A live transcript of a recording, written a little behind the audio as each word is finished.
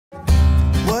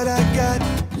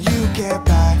can't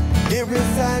buy. It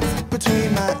resides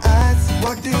between my eyes.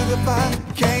 Walked through the fire,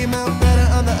 came out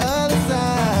better on the other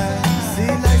side. See,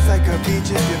 life's like a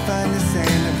beach if you find the sand.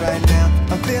 And right now,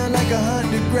 I'm feeling like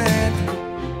 100 grand.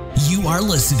 You are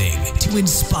listening to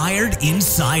Inspired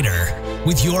Insider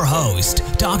with your host,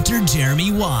 Dr.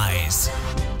 Jeremy Weisz.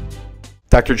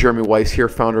 Dr. Jeremy Weisz here,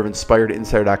 founder of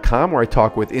InspiredInsider.com, where I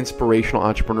talk with inspirational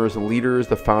entrepreneurs and leaders,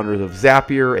 the founders of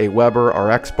Zapier, AWeber,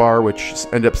 RxBar, which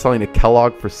ended up selling to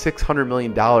Kellogg for $600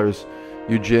 million.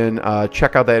 Eugene,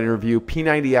 check out that interview.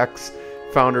 P90 X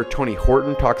founder Tony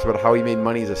Horton talks about how he made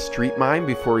money as a street mime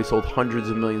before he sold hundreds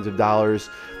of millions of dollars.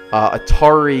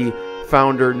 Atari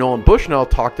founder Nolan Bushnell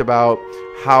talked about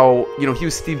how, he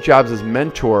was Steve Jobs'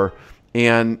 mentor,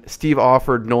 and Steve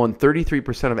offered Nolan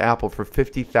 33% of Apple for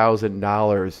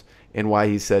 $50,000 and why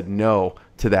he said no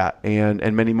to that, and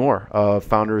many more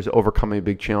founders overcoming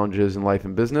big challenges in life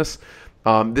and business.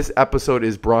 This episode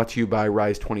is brought to you by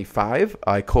Rise 25.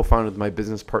 I co-founded with my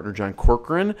business partner, John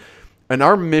Corcoran. And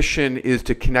our mission is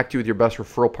to connect you with your best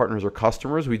referral partners or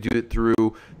customers. We do it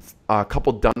through a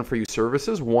couple done-for-you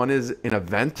services. One is an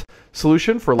event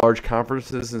solution for large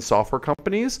conferences and software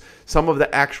companies. Some of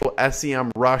the actual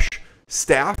SEMrush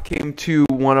staff came to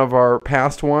one of our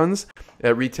past ones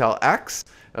at Retail X.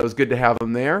 It was good to have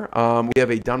them there. We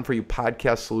have a done-for-you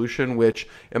podcast solution, which,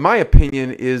 in my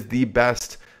opinion, is the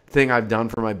best thing I've done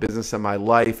for my business and my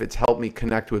life. It's helped me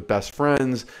connect with best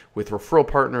friends, with referral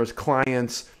partners,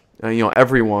 clients,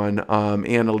 everyone,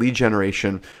 and a lead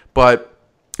generation. But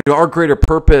our greater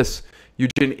purpose,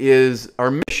 Eugene, is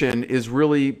our mission is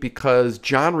really because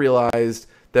John realized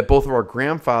that both of our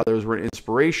grandfathers were an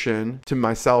inspiration to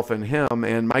myself and him,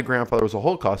 and my grandfather was a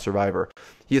Holocaust survivor.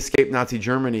 He escaped Nazi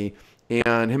Germany,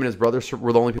 and him and his brother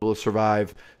were the only people to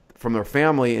survive from their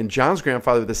family. And John's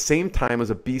grandfather at the same time was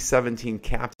a B-17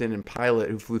 captain and pilot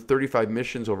who flew 35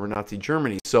 missions over Nazi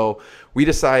Germany. So we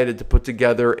decided to put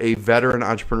together a veteran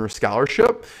entrepreneur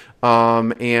scholarship.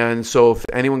 And so if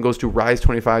anyone goes to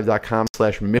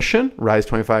rise25.com/mission,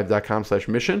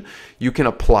 rise25.com/mission, you can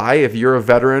apply. If you're a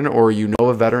veteran or you know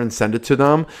a veteran, send it to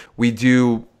them. We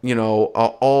do,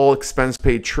 all expense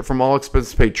paid from all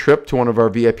expense paid trip to one of our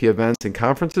VIP events and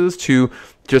conferences to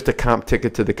just a comp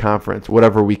ticket to the conference,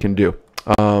 whatever we can do.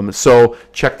 So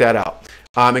check that out.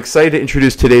 I'm excited to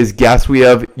introduce today's guest. We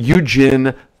have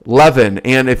Eugene Levin,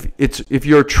 and if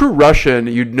you're a true Russian,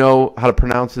 you'd know how to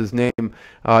pronounce his name,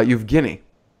 Eugene.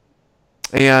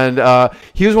 And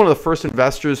he was one of the first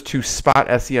investors to spot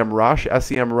SEMrush.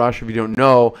 SEMrush, if you don't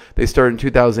know, they started in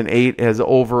 2008. It has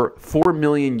over 4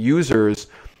 million users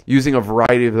using a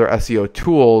variety of their SEO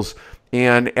tools.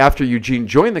 And after Eugene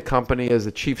joined the company as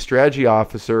the chief strategy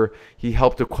officer, he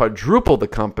helped to quadruple the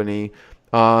company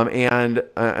and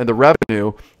the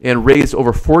revenue, and raised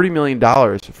over $40 million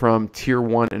from tier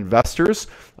one investors.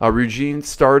 Eugene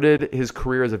started his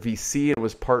career as a VC and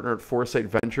was partnered at Foresight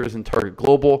Ventures and Target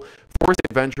Global.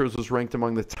 Foresight Ventures was ranked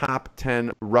among the top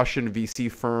 10 Russian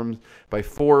VC firms by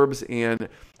Forbes, and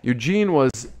Eugene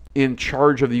was in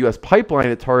charge of the U.S. pipeline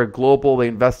at Target Global. They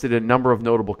invested in a number of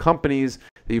notable companies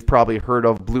that you've probably heard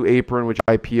of: Blue Apron, which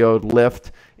IPO'd,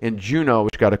 Lyft, and Juno,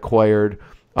 which got acquired.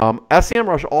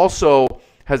 SEMrush also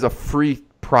has a free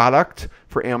product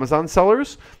for Amazon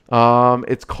sellers.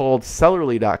 It's called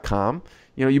Sellerly.com.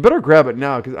 You better grab it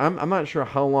now, because I'm not sure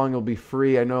how long it'll be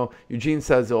free. I know Eugene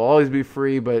says it'll always be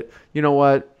free, but you know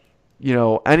what?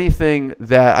 Anything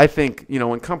that I think,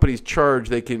 when companies charge,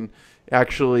 they can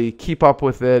actually keep up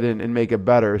with it and make it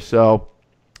better. So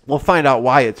we'll find out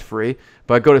why it's free.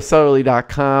 But go to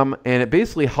Sellerly.com, and it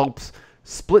basically helps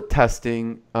split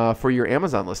testing for your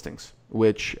Amazon listings,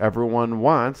 which everyone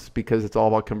wants because it's all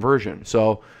about conversion.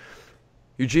 So,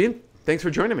 Eugene, thanks for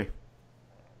joining me.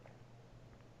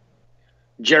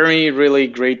 Jeremy, really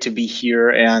great to be here.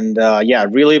 And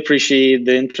really appreciate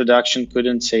the introduction.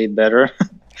 Couldn't say it better.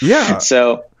 Yeah.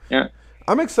 So, yeah.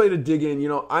 I'm excited to dig in.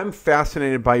 I'm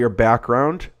fascinated by your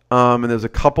background. And there's a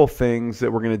couple things that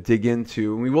we're going to dig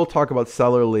into. We will talk about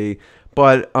Sellerly,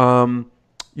 but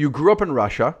you grew up in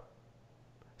Russia.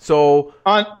 So,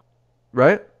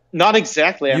 right? Not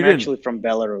exactly. I'm actually from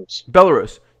Belarus.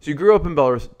 Belarus. So you grew up in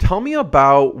Belarus. Tell me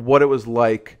about what it was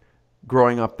like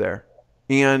growing up there,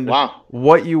 and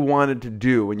what you wanted to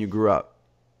do when you grew up.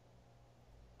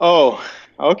 Oh,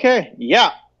 okay.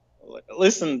 Yeah.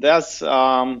 Listen, that's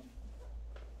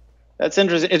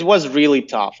interesting. It was really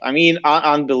tough. I mean,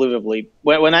 unbelievably.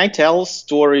 When I tell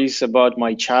stories about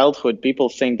my childhood, people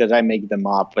think that I make them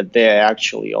up, but they're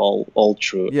actually all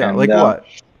true. Yeah, and, like what?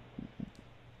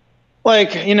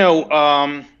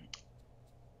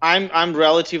 I'm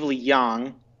relatively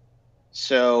young,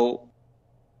 so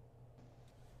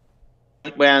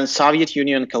when Soviet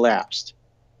Union collapsed,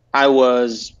 I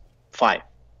was 5.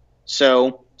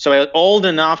 So I was old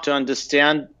enough to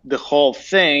understand the whole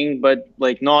thing, but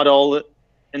like not old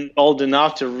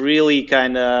enough to really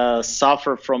kind of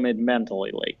suffer from it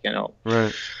mentally, like, you know.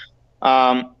 Right.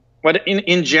 But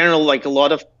in general, like a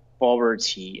lot of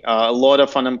poverty, a lot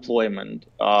of unemployment.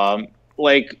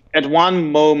 Like at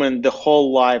one moment, the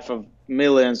whole life of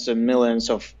millions and millions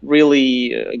of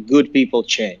really good people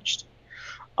changed.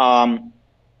 And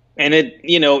it,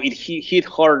 you know, it hit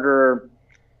harder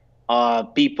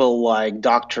people like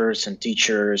doctors and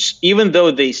teachers, even though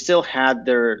they still had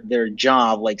their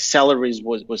job. Like salaries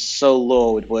was so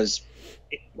low, it was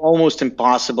almost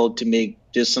impossible to make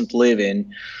decent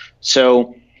living.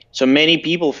 So many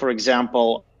people, for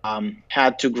example,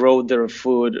 had to grow their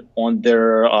food on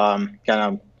their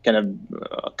kind of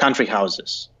country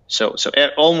houses. So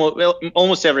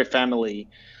almost every family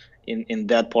in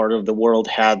that part of the world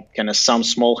had kind of some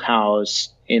small house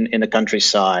in the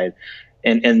countryside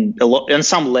and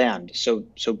some land. So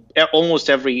almost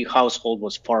every household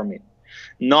was farming.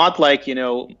 Not like,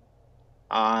 today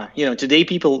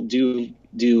people do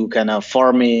kind of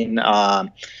farming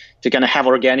to kind of have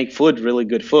organic food, really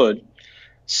good food.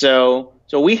 So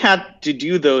we had to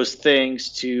do those things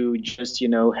to just,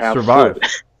 have survive.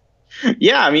 Food.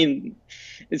 Yeah, I mean,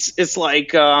 it's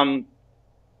like I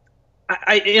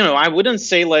wouldn't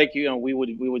say like we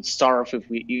would starve if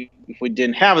we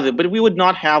didn't have it, but we would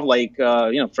not have like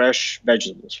fresh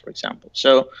vegetables, for example.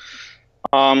 So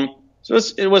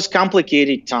it was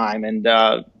complicated time, and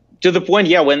to the point,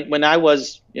 yeah, when I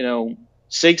was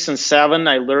 6 and 7,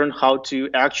 I learned how to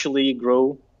actually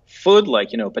grow food,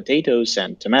 like potatoes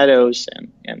and tomatoes,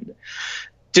 and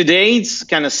today it's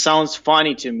kind of sounds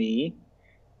funny to me.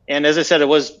 And as I said, I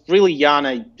was really young.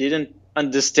 I didn't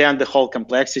understand the whole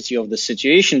complexity of the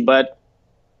situation. But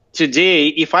today,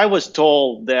 if I was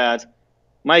told that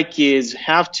my kids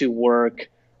have to work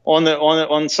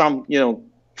on some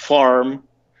farm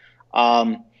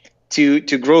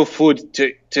to grow food,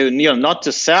 to not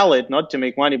to sell it, not to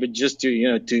make money, but just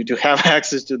to have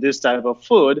access to this type of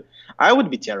food, I would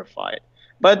be terrified.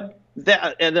 But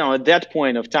that, at that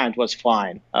point of time, it was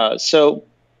fine.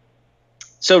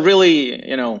 So really,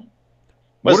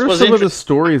 what are some of the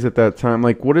stories at that time?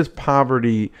 Like, what is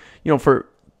poverty? For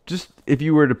just if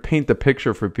you were to paint the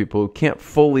picture for people who can't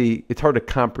fully, it's hard to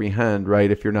comprehend, right?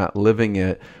 If you're not living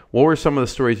it, what were some of the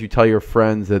stories you tell your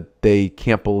friends that they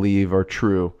can't believe are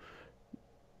true?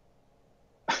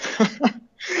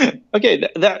 Okay,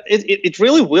 it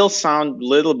really will sound a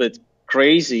little bit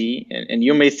crazy, and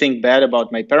you may think bad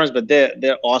about my parents, but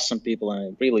they're awesome people, and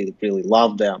I really, really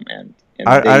love them. And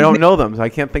I don't know them, so I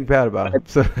can't think bad about them.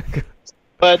 So.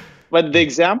 But the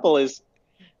example is,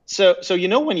 so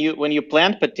when you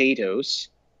plant potatoes,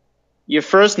 you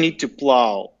first need to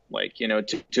plow, like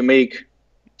to make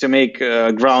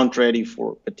ground ready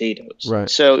for potatoes. Right.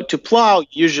 So to plow,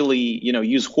 usually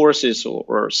use horses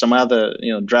or some other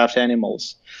draft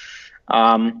animals.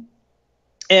 And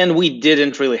we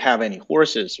didn't really have any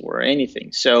horses or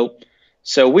anything. So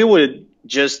we would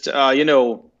just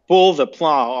pull the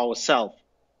plow ourselves.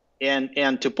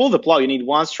 And to pull the plow, you need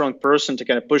one strong person to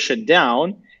kind of push it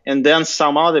down, and then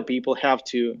some other people have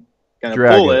to kind of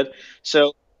pull it.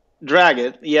 So drag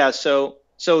it. Yeah. So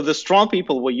the strong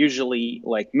people were usually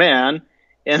like men,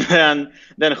 and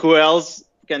then who else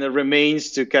kind of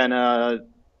remains to kind of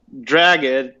drag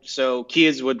it? So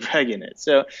kids were dragging it.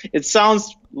 So it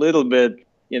sounds a little bit,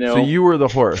 So you were the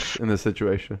horse in this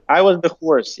situation. I was the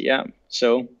horse. Yeah.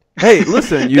 So. Hey,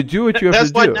 listen, you do what you have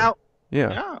to do. Now,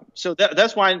 yeah. So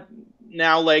that's why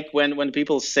now, like when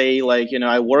people say like,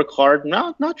 I work hard.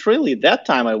 No, not really. That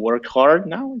time I worked hard.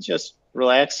 Now it's just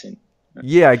relaxing.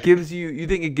 Yeah. You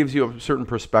think it gives you a certain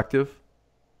perspective?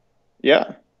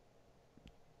 Yeah.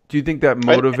 Do you think that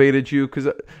motivated you? Because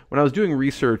when I was doing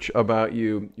research about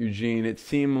you, Eugene, it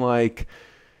seemed like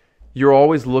you're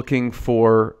always looking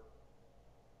for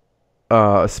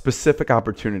a specific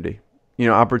opportunity,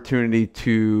 opportunity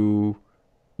to,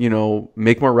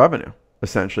 make more revenue,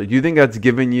 essentially. Do you think that's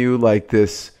given you like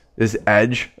this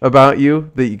edge about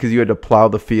you because you had to plow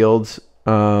the fields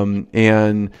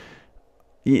and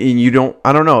you don't,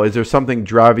 I don't know, is there something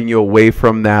driving you away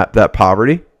from that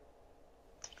poverty?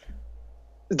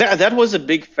 That was a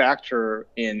big factor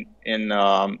in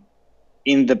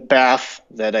the path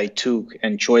that I took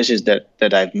and choices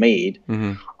that I've made.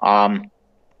 Mm-hmm.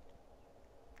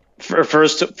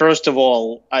 First of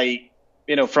all, I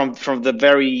from the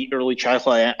very early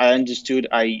childhood, I understood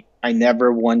I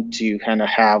never want to kind of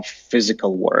have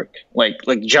physical work,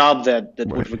 like job that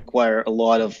would require a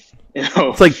lot of You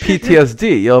know, it's like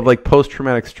PTSD. You'll have like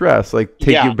post-traumatic stress, like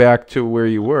take you back to where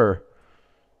you were.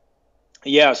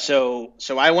 Yeah, so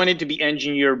I wanted to be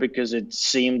engineer because it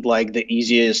seemed like the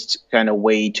easiest kind of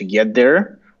way to get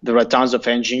there. There are tons of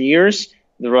engineers.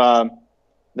 There are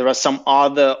some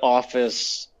other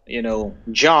office,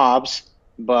 jobs,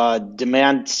 but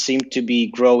demand seemed to be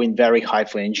growing very high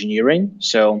for engineering.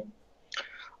 So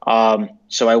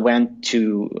I went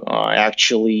to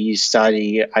actually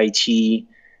study IT,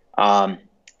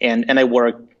 and I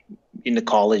worked in the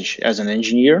college as an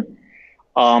engineer.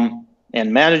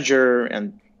 And manager,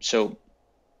 and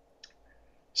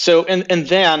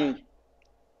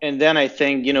then I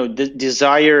think the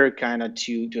desire kind of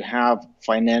to have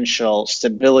financial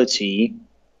stability,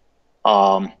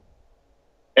 at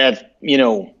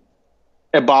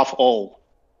above all,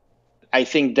 I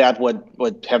think that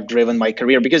would have driven my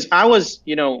career, because I was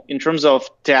in terms of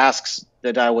tasks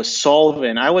that I was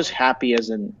solving, I was happy as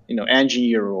an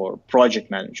engineer or project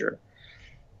manager.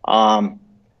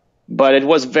 But it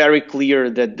was very clear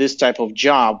that this type of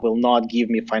job will not give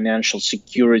me financial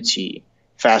security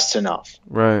fast enough.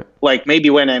 Right. Like maybe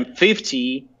when I'm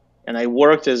 50 and I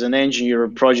worked as an engineer or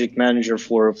project manager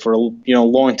for a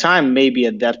long time, maybe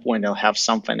at that point I'll have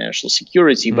some financial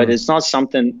security. But it's not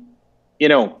something,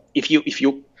 if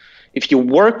you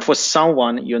work for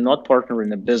someone, you're not partner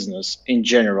in a business in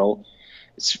general,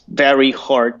 it's very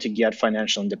hard to get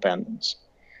financial independence.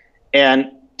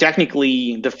 And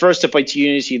technically, the first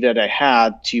opportunity that I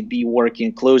had to be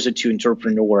working closer to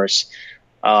entrepreneurs,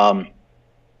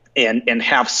 and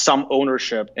have some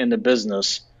ownership in the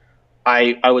business,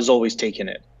 I was always taking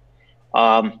it,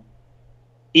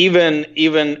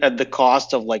 even at the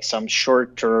cost of like some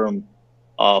short-term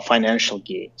financial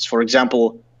gains. For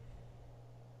example,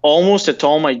 almost at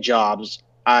all my jobs,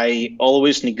 I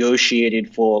always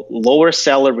negotiated for lower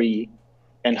salary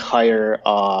and higher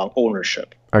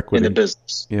ownership. Equity. In the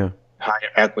business, higher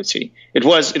equity. It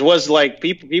was like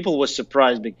people were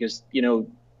surprised because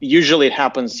usually it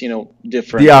happens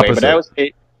different. The opposite. Way. But I would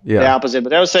say the opposite.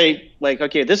 But I would say like,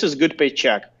 okay, this is good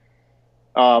paycheck.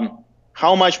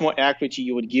 How much more equity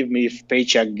you would give me if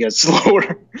paycheck gets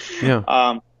lower?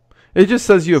 Yeah. It just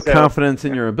says you have confidence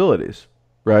in your abilities,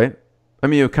 right? I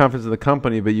mean, you have confidence in the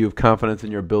company, but you have confidence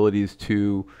in your abilities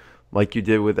to, like you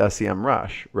did with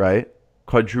SEMrush, right?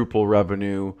 Quadruple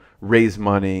revenue, raise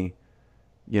money,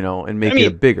 and make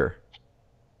it bigger.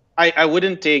 I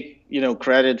wouldn't take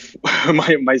credit for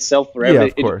myself for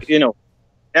everything. Of course.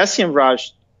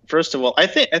 SEMrush. First of all, I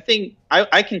think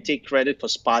I can take credit for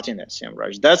spotting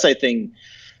SEMrush. That's, I think,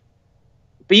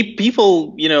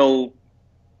 people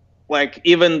like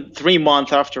even 3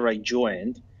 months after I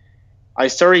joined, I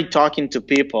started talking to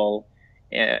people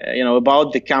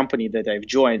about the company that I've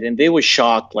joined, and they were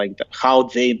shocked, like how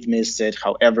they missed it,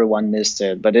 how everyone missed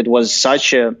it. But it was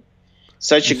such a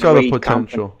great potential.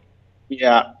 Company.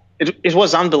 Yeah, it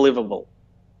was unbelievable.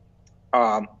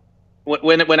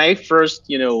 When I first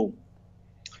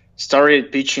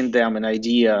started pitching them an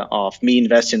idea of me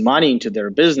investing money into their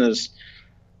business,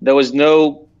 there was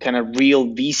no kind of real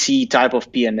VC type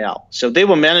of P&L. So they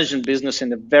were managing business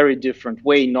in a very different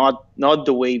way, not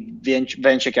the way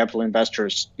venture capital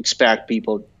investors expect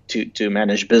people to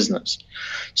manage business.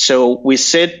 So we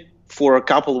sit for a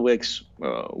couple of weeks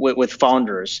with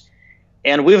founders,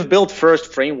 and we've built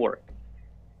first framework.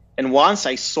 And once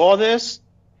I saw this,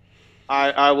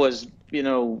 I was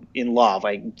in love.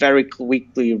 I very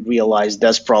quickly realized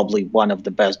that's probably one of the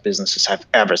best businesses I've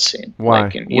ever seen. Why?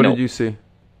 What did you see?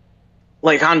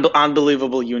 Like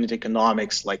unbelievable unit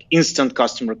economics, like instant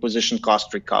customer acquisition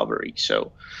cost recovery.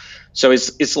 So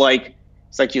it's like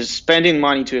you're spending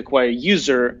money to acquire a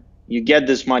user, you get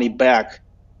this money back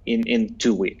in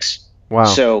 2 weeks. Wow.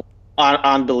 So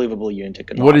unbelievable unit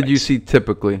economics. What did you see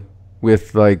typically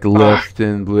with like Lyft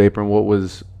and Blue Apron? What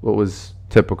was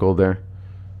typical there?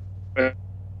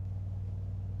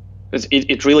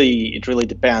 It really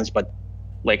depends, but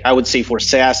like I would say for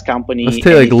SaaS company, let's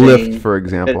take like Lyft for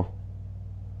example.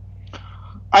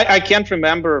 I can't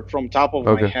remember from top of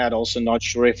my head. Also, not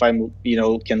sure if I'm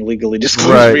can legally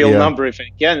disclose real number if I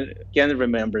can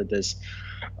remember this.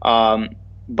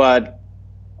 But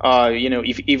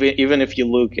if even if you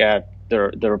look at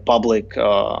their public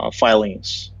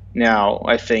filings now,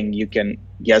 I think you can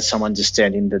get some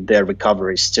understanding that their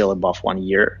recovery is still above 1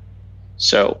 year.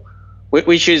 So,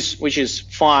 which is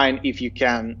fine if you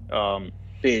can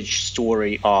pitch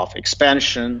story of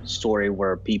expansion, story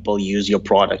where people use your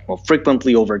product more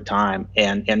frequently over time,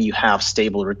 and you have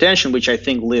stable retention, which I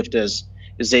think Lyft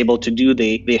is able to do.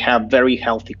 They have very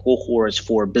healthy cohorts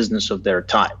for business of their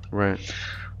type. Right.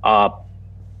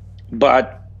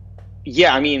 But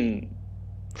yeah, I mean,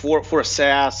 for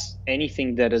SaaS,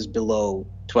 anything that is below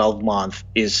 12 months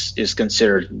is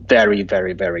considered very,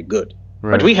 very, very good.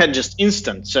 Right. But we had just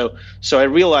instant. So I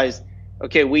realized,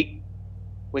 okay, we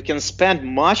can spend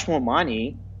much more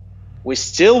money. We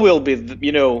still will be,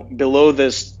 below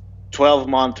this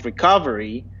 12-month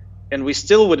recovery, and we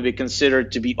still would be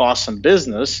considered to be awesome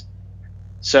business.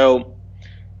 So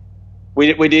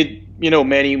we did,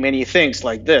 many things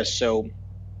like this. So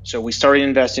we started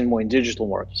investing more in digital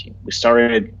marketing. We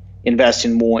started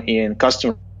investing more in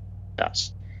customer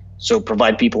success, so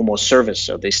provide people more service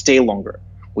so they stay longer.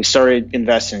 We started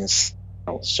investing in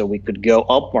sales so we could go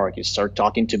up market, start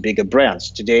talking to bigger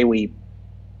brands. Today we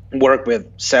work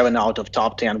with 7 out of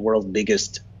top 10 world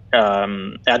biggest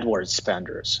AdWords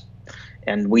spenders.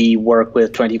 And we work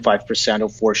with 25%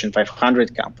 of Fortune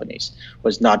 500 companies.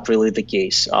 Was not really the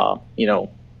case,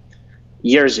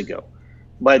 years ago.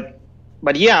 But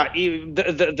yeah,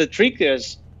 the trick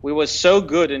is we were so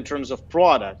good in terms of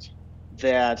product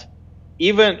that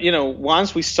even,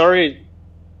 once we started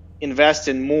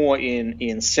investing more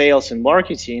in sales and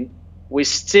marketing, we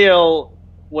still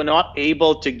were not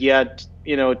able to get,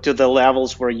 to the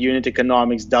levels where unit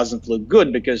economics doesn't look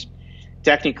good, because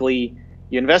technically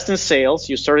you invest in sales,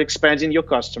 you start expanding your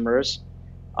customers,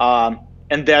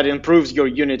 and that improves your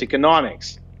unit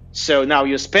economics. So now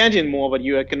you're spending more, but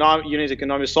your unit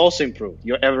economics also improved.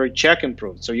 Your average check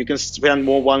improved, so you can spend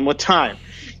more one more time.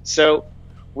 So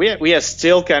we are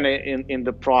still kind of in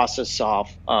the process of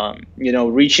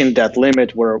reaching that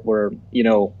limit where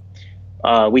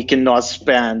we cannot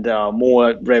spend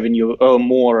more revenue or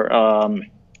more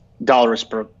dollars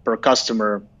per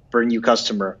customer, per new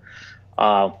customer.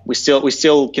 We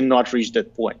still cannot reach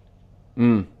that point.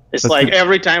 It's like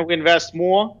every time we invest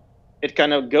more, it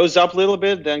kind of goes up a little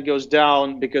bit, then goes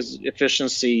down because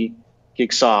efficiency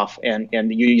kicks off, and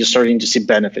you're starting to see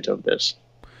benefit of this.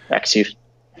 Actually,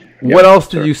 what else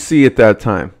did you see at that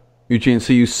time, Eugene?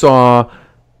 So you saw,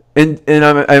 and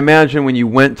I imagine when you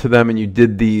went to them and you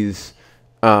did these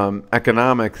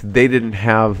economics, they didn't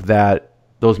have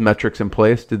those metrics in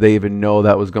place. Did they even know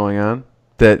that was going on?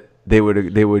 That they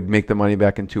would make the money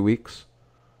back in 2 weeks?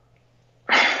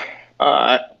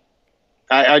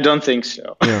 I don't think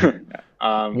so. Yeah.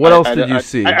 What else did you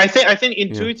see? I think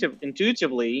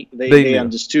intuitively they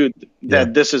understood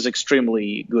that this is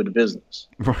extremely good business.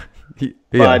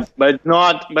 Yeah. But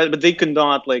they could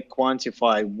not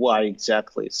quantify why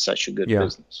exactly it's such a good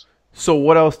business. So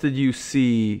what else did you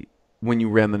see when you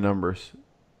ran the numbers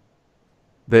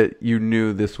that you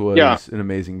knew this was an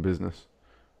amazing business?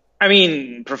 I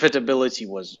mean, profitability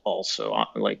was also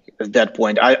at that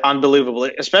point unbelievable,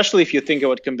 especially if you think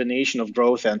about combination of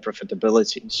growth and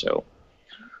profitability.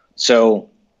 So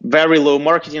very low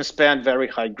marketing spend, very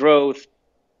high growth.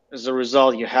 As a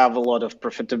result, you have a lot of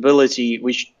profitability,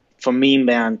 which for me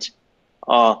meant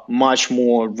much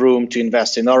more room to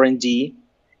invest in R&D.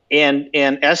 And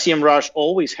SEMrush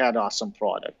always had awesome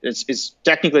product. It's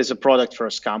technically a product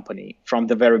first company from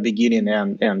the very beginning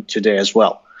and today as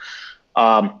well.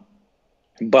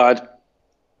 But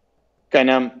kind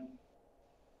of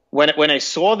when I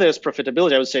saw this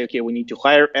profitability, I would say, okay, we need to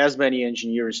hire as many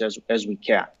engineers as we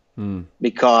can,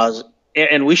 because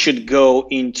we should go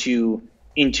into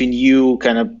new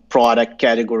kind of product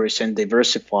categories and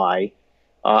diversify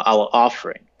our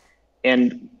offering.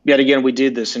 And yet again, we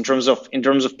did this in terms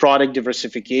of product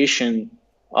diversification.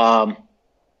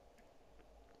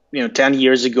 10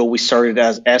 years ago, we started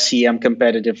as SEM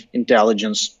competitive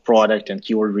intelligence product and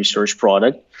keyword research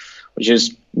product, which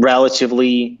is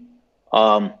relatively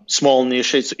small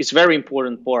niche. It's very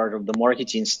important part of the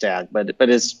marketing stack, but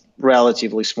it's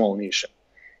relatively small niche.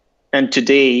 And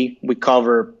today we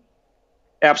cover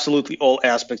absolutely all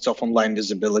aspects of online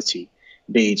visibility,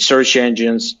 be it search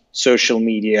engines, social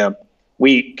media.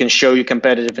 We can show you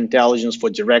competitive intelligence for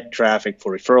direct traffic,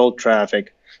 for referral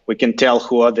traffic. We can tell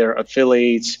who are their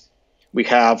affiliates. We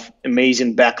have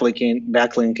amazing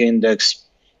backlink index.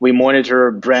 We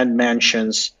monitor brand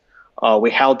mentions.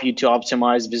 We help you to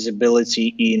optimize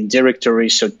visibility in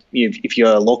directories. So if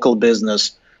you're a local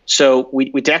business, so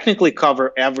we technically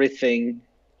cover everything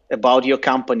about your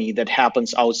company that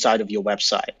happens outside of your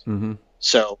website. Mm-hmm.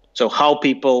 So how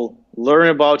people learn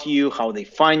about you, how they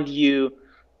find you,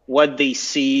 what they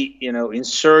see, in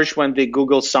search when they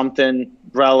Google something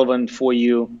relevant for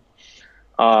you.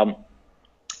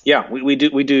 We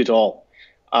do it all.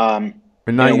 And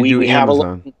now we do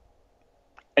Amazon.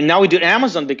 And now we do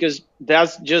Amazon because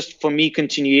that's just, for me,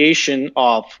 continuation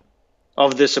of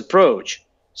this approach.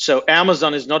 So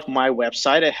Amazon is not my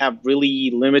website. I have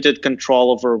really limited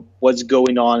control over what's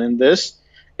going on in this.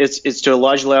 It's to a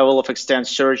large level of extent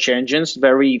search engines.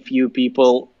 Very few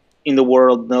people in the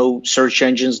world know search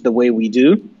engines the way we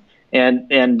do.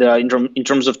 And in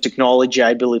terms of technology,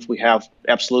 I believe we have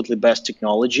absolutely best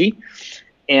technology.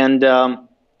 And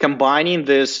combining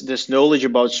this knowledge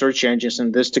about search engines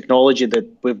and this technology that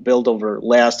we've built over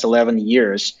last 11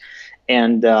 years,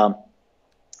 and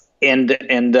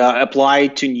apply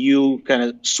it to new kind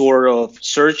of sort of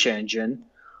search engine,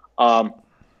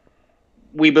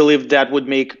 we believe that would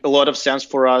make a lot of sense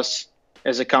for us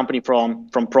as a company from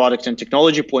product and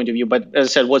technology point of view. But as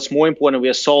I said, what's more important, we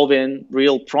are solving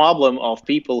real problem of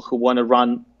people who want to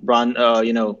run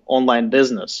online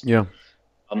business. Yeah.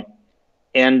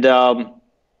 And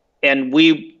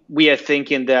we are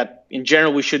thinking that in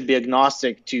general we should be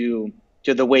agnostic to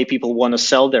the way people want to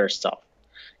sell their stuff.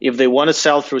 If they want to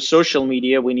sell through social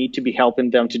media, we need to be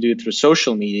helping them to do it through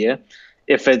social media.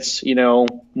 If it's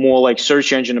more like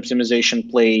search engine optimization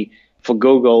play for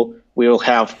Google, we will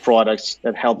have products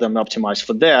that help them optimize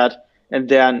for that. And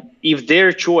then if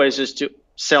their choice is to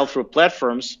sell through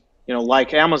platforms,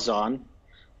 like Amazon,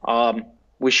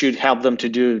 we should help them to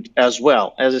do it as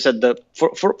well. As I said,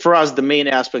 for us, the main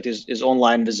aspect is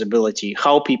online visibility,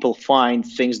 how people find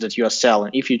things that you are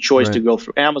selling. If you choose to go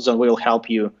through Amazon, we will help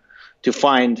you to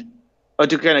find or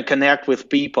to kind of connect with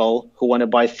people who want to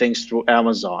buy things through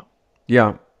Amazon.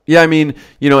 Yeah. Yeah. I mean,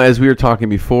 as we were talking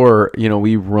before,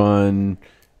 we run,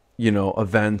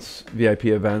 events, VIP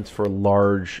events for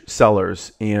large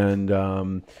sellers, and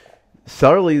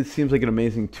Sellerly seems like an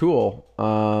amazing tool.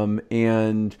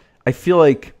 And I feel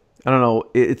like, I don't know,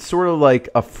 it's sort of like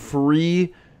a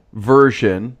free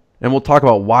version, and we'll talk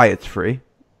about why it's free.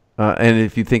 And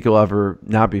if you think it'll ever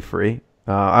not be free.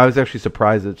 I was actually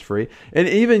surprised that it's free. And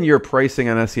even your pricing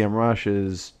on SEMrush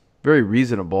is very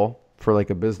reasonable for like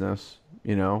a business.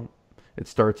 It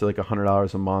starts at like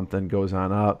 $100 a month and goes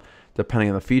on up depending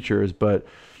on the features. But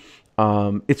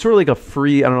it's sort of like a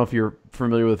free, I don't know if you're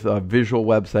familiar with a visual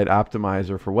website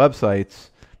optimizer for websites,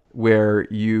 where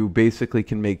you basically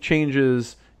can make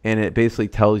changes and it basically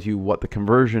tells you what the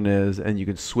conversion is, and you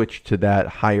can switch to that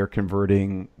higher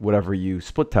converting whatever you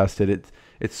split tested.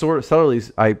 It's sort of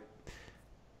Sellerly's,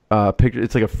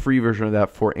 it's like a free version of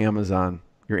that for Amazon,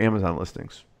 your Amazon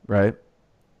listings, right?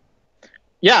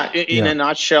 Yeah, in a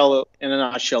nutshell,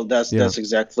 that's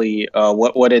exactly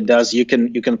what it does. You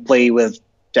can play with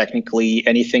technically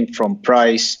anything from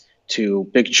price to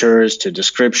pictures to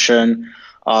description.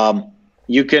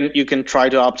 You can try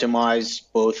to optimize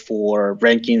both for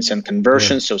rankings and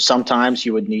conversions. So sometimes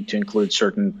you would need to include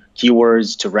certain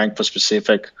keywords to rank for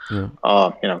specific,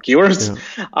 keywords.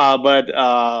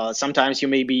 But sometimes you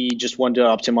maybe just want to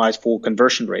optimize for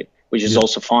conversion rate, which is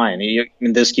also fine.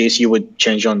 In this case, you would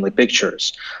change only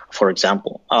pictures, for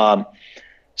example.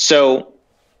 So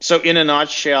in a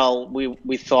nutshell,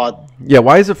 we thought. Yeah.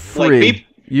 Why is it free?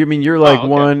 You're like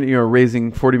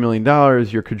raising $40 million,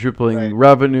 you're quadrupling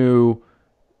revenue.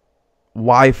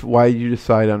 Why did you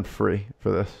decide on free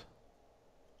for this?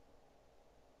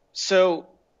 So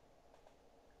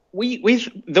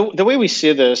the way we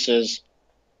see this is,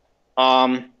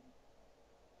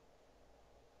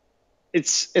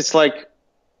 it's like,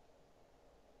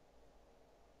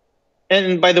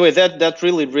 and by the way, that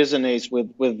really resonates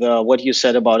with what you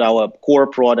said about our core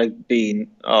product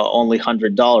being only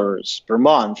 $100 per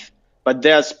month, but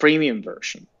that's premium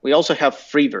version. We also have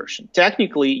free version.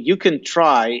 Technically, you can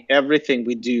try everything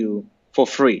we do for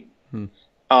free.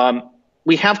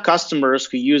 We have customers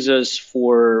who use us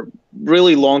for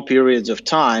really long periods of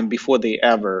time before they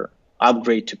ever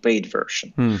upgrade to paid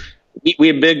version.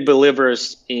 We're big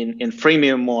believers in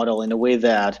freemium model in a way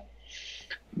that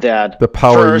the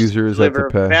power users have to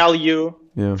pay value.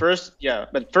 But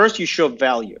first you show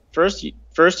value. First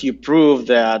you prove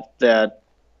that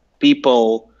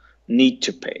people need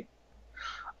to pay,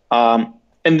 and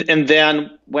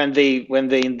then when they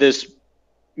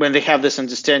have this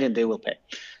understanding, they will pay.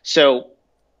 So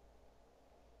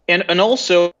and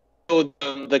also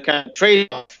the kind of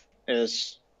trade-off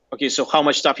is, okay, so how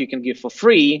much stuff you can give for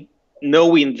free,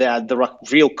 knowing that there are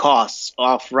real costs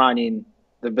of running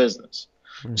the business,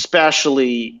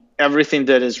 especially everything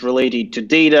that is related to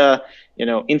data.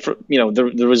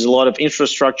 There is a lot of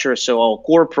infrastructure. So our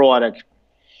core product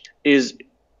is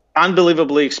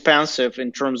unbelievably expensive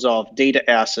in terms of data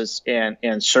assets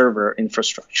and server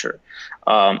infrastructure,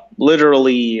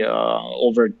 literally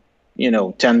over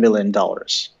 $10 million.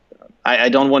 I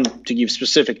don't want to give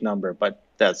specific number, but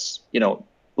that's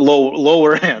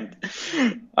lower end.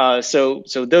 So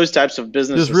those types of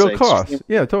businesses. There's real cost.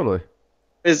 Yeah, totally.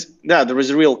 There is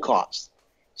a real cost.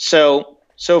 So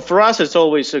for us, it's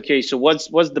always okay. So what's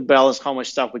the balance? How much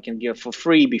stuff we can give for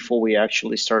free before we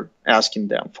actually start asking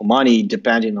them for money,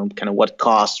 depending on kind of what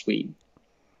costs we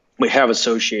we have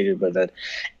associated with it.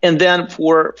 And then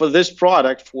for this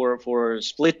product, for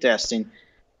split testing,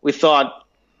 we thought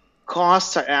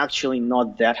costs are actually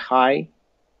not that high.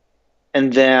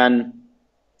 And then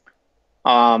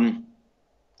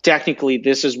technically,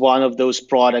 this is one of those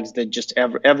products that just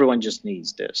everyone just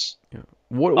needs this. Yeah.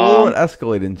 What will it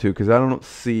escalate into? Because I don't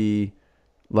see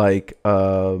like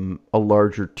a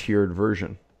larger tiered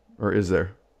version, or is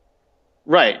there?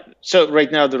 Right. So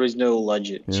right now there is no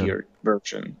larger tiered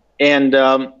version, and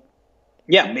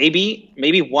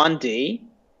maybe one day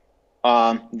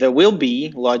there will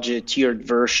be larger tiered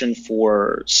version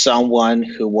for someone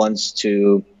who wants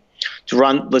to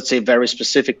run, let's say, very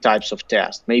specific types of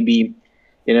tests. Maybe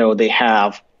they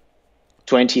have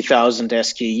 20,000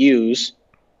 SKUs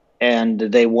and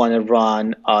they want to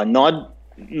run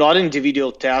not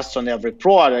individual tests on every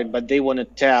product, but they want to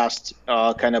test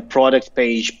kind of product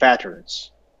page patterns.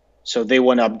 So they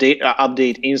want to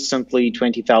update instantly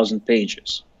 20,000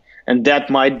 pages. And that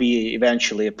might be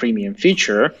eventually a premium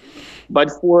feature. But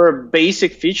for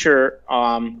basic feature,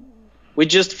 we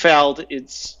just felt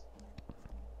it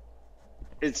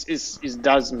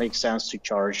doesn't make sense to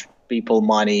charge people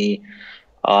money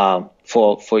for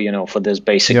this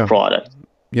basic product.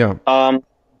 Yeah. I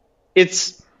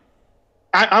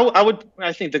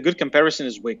think the good comparison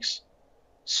is Wix.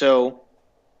 So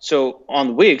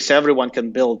on Wix, everyone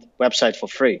can build website for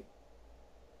free,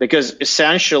 because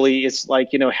essentially it's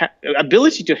like,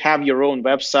 ability to have your own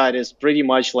website is pretty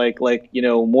much like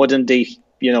modern day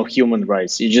human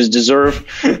rights. You just deserve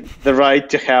the right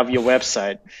to have your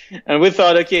website. And we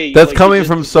thought, okay, that's coming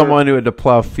from someone who had to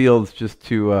plow fields just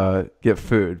to get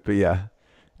food. But yeah,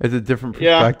 it's a different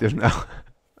perspective now.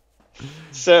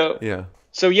 So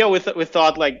we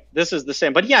thought like this is the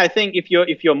same. But yeah, I think if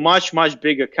you're much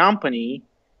bigger company,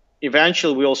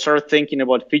 eventually we'll start thinking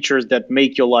about features that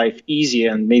make your life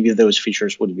easier, and maybe those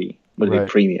features would be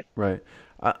premium. Right.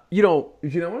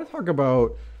 Eugene, I want to talk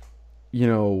about, I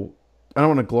don't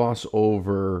want to gloss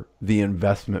over the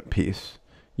investment piece.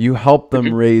 You helped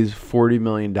them raise $40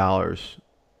 million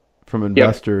from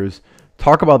investors. Yep.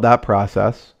 Talk about that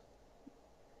process,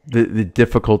 the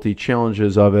difficulty,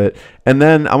 challenges of it, and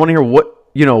then I want to hear what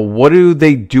do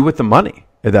they do with the money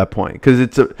at that point? Because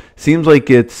seems like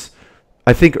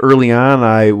I think early on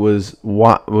I was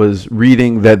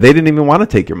reading that they didn't even want to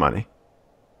take your money.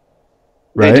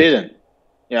 Right? They didn't.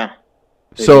 Yeah.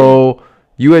 So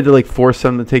you had to like force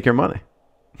them to take your money.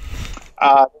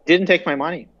 Didn't take my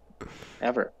money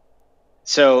ever.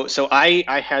 So I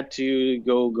had to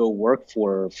go work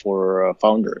for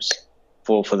founders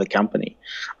for the company.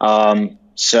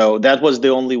 So that was the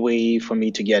only way for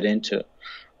me to get into.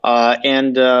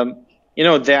 Then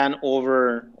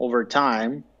over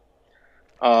time,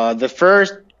 the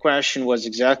first question was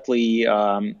exactly,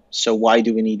 so why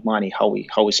do we need money? How we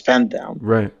spend them?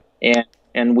 Right.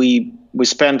 And we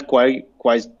spent quite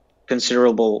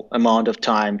considerable amount of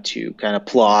time to kind of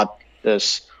plot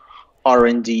this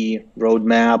R&D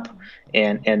roadmap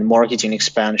and marketing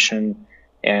expansion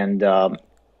and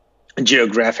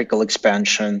geographical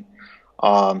expansion.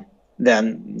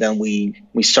 Then we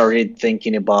started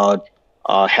thinking about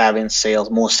having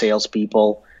more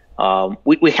salespeople.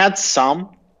 We had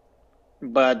some,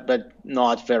 but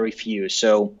not very few.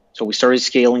 So we started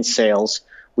scaling sales.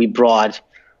 We brought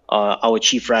our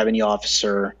chief revenue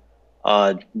officer,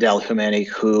 Del Humanik,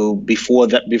 who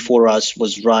before us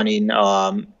was running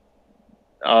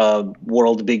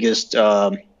world's biggest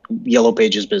Yellow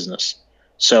Pages business.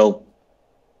 So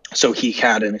he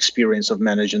had an experience of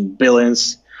managing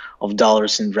billions of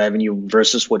dollars in revenue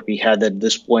versus what we had at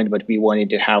this point, but we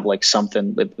wanted to have like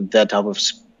something with that type of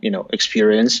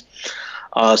experience.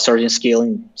 Starting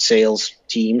scaling sales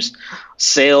teams,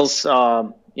 sales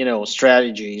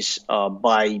strategies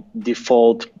by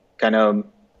default kind of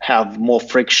have more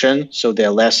friction, so they're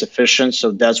less efficient.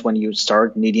 So that's when you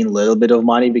start needing a little bit of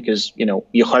money, because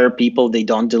you hire people, they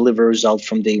don't deliver results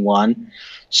from day one.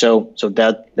 So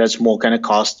that's more kind of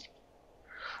cost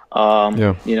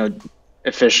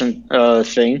efficient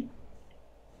thing.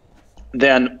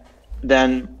 Then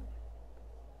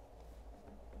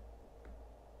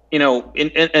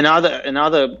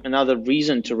another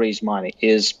reason to raise money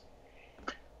is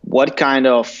what kind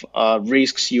of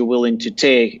risks you're willing to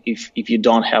take if you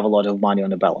don't have a lot of money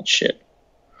on the balance sheet.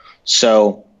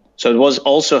 So it was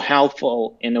also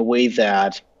helpful in a way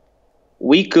that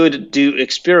we could do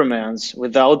experiments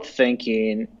without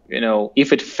thinking,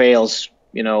 if it fails,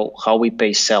 how we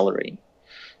pay salary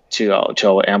to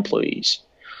our employees.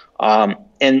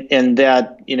 And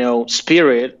that,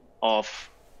 spirit of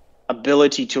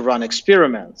ability to run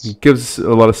experiments. It gives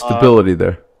a lot of stability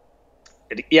there.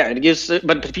 it gives,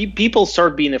 but people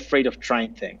start being afraid of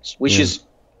trying things, which is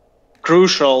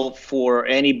crucial for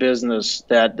any business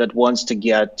that wants to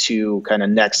get to kind of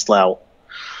next level.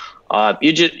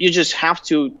 You just have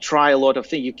to try a lot of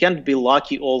things. You can't be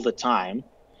lucky all the time.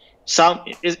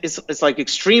 It's like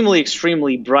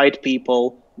extremely bright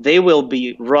people. They will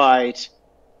be right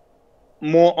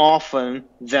more often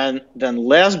than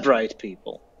less bright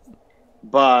people,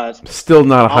 but still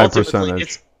not a high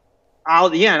percentage.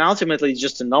 And ultimately it's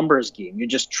just a numbers game. You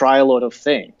just try a lot of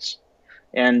things,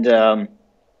 and having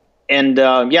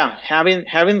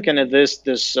kind of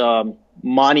this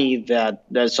money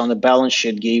that's on the balance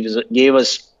sheet gave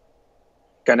us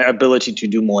kind of ability to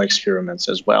do more experiments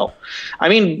as well. I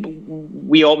mean,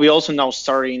 we also now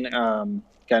starting kind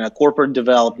of corporate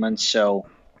development, so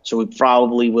we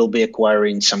probably will be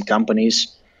acquiring some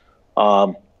companies,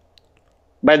 but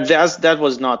that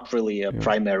was not really a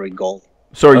primary goal.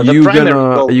 So are you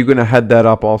gonna head that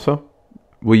up also?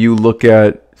 Will you look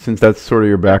at, since that's sort of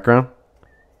your background?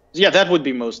 Yeah, that would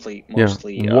be mostly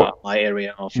my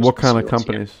area of what kind of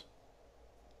companies?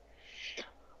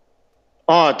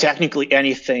 Technically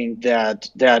anything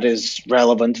that is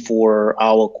relevant for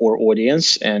our core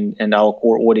audience, and our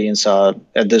core audience are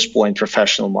at this point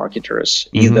professional marketers,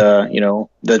 either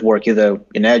that work either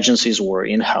in agencies or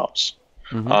in-house.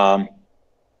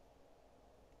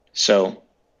 So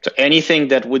anything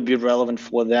that would be relevant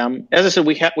for them. As I said,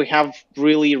 we have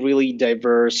really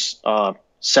diverse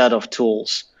set of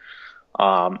tools,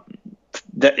 and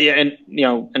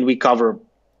we cover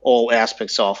all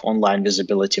aspects of online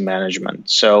visibility management.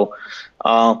 So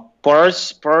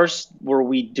parts where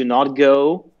we do not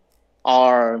go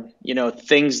are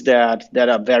things that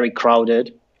are very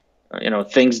crowded,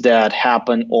 things that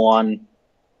happen on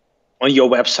your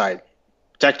website.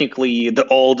 Technically the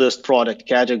oldest product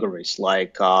categories,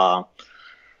 like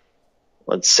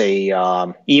let's say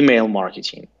email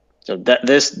marketing. So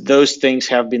those things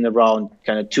have been around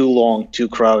kind of too long, too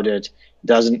crowded.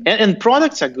 And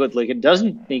products are good. Like, it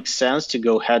doesn't make sense to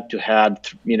go head to head,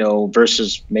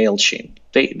 versus MailChimp.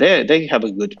 They have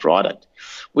a good product.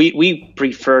 We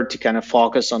prefer to kind of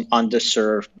focus on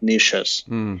underserved niches.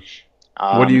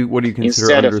 What do you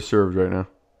consider underserved right now?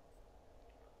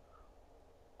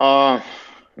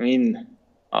 I mean,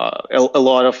 a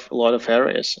lot of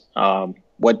areas.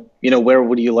 Where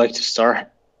would you like to start?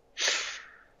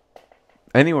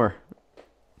 Anywhere.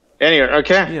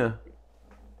 Okay. Yeah.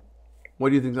 What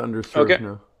do you think is underserved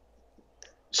now?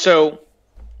 So,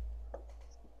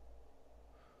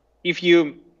 if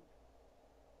you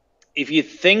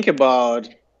think about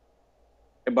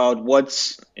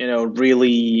what's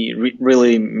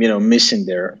really missing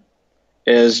there,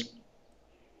 is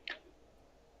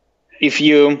if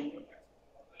you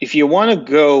want to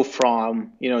go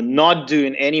from not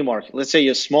doing any marketing, let's say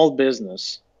you're a small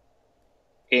business,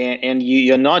 and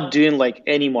you're not doing like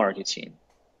any marketing,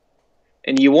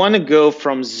 and you want to go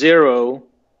from zero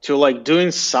to like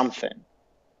doing something,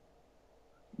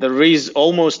 there is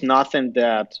almost nothing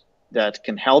that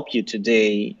can help you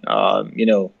today,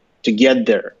 to get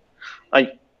there.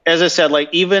 Like, as I said, like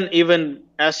even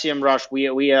SEMrush,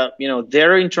 we are,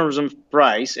 there in terms of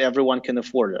price, everyone can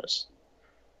afford us.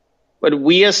 But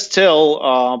we are still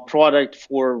a product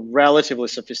for relatively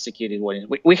sophisticated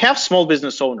audience. We have small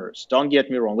business owners, don't get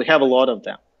me wrong. We have a lot of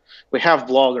them. We have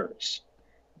bloggers.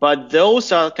 But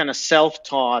those are kind of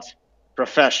self-taught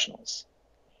professionals.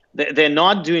 They're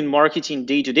not doing marketing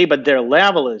day to day, but their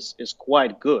level is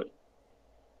quite good,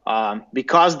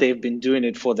 because they've been doing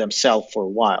it for themselves for a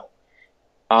while.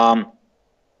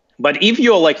 But if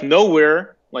you're like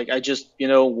nowhere, like I just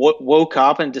woke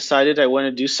up and decided I want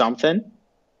to do something,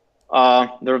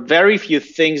 there are very few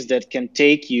things that can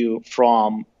take you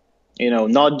from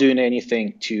not doing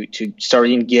anything to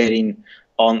starting getting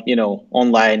on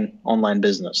online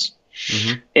business.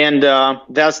 And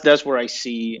that's where I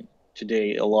see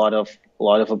today a lot of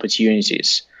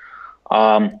opportunities.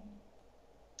 One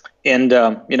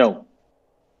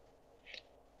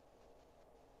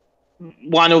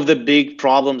of the big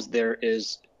problems there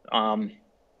is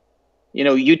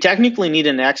you technically need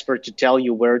an expert to tell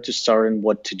you where to start and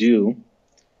what to do.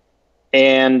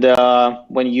 And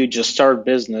when you just start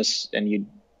business and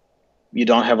you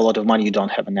don't have a lot of money, you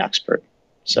don't have an expert.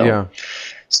 So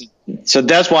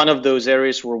that's one of those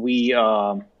areas where we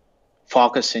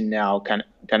focus in now. Kind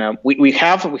of we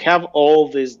have all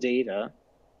this data.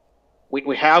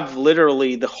 We have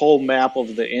literally the whole map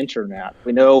of the internet.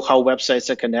 We know how websites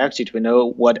are connected. We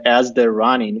know what ads they're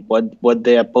running, what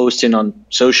they are posting on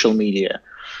social media.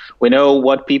 We know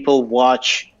what people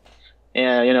watch,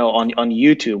 on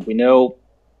YouTube. We know,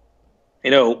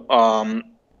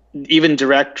 even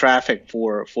direct traffic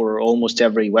for almost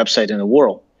every website in the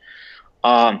world.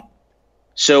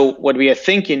 So what we are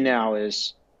thinking now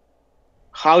is,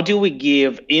 how do we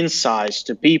give insights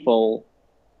to people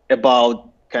about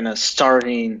kind of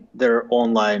starting their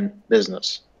online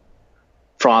business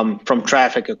from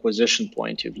traffic acquisition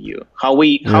point of view? How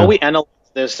we analyze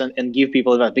this and give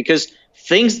people that, because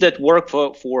things that work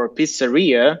for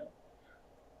pizzeria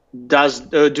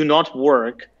do not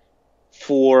work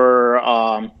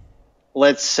for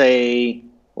let's say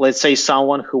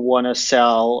someone who want to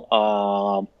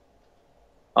sell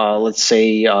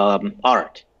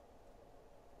art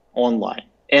online.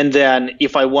 And then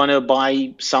if I want to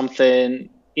buy something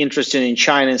interesting in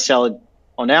China and sell it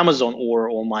on Amazon or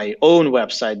on my own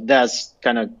website, that's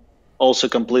kind of also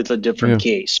completely different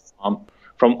case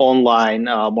from online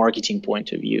marketing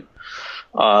point of view.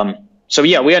 So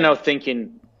yeah, we are now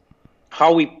thinking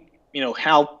how we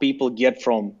help people get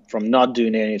from not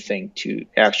doing anything to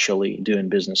actually doing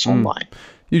business online.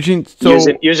 Eugene, so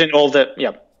using all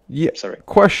the sorry.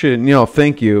 Question,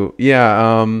 thank you.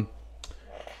 Yeah,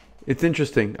 it's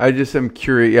interesting. I just am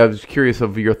curious. I was curious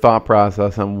of your thought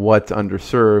process on what's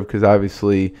underserved, because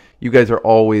obviously you guys are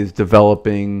always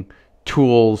developing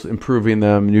tools, improving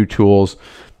them, new tools,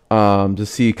 to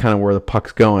see kind of where the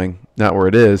puck's going, not where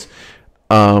it is.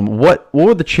 What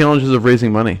were the challenges of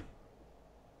raising money?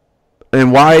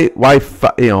 And why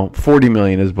 40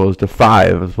 million as opposed to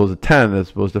 5, as opposed to 10, as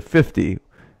opposed to 50?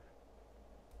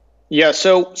 Yeah,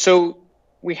 so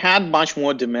we had much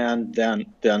more demand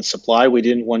than supply. We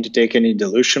didn't want to take any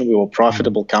dilution. We were a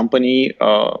profitable company,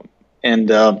 and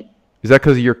is that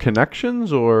because of your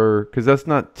connections, or because that's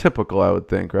not typical? I would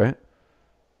think, right?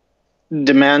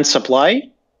 Demand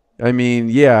supply. I mean,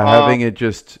 yeah, having it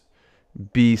just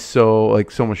be so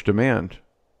much demand,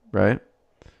 right?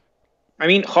 I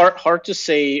mean, hard to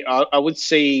say. I would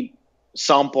say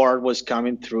some part was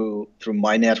coming through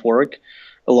my network.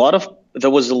 There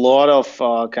was a lot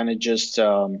of kind of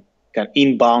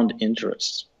inbound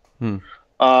interest.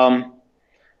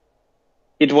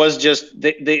 It was just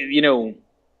they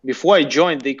before I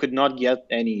joined, they could not get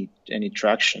any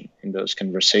traction in those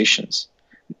conversations.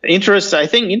 I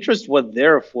think interest was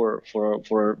there for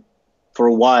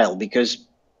a while, because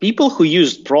people who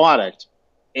used product,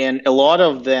 and a lot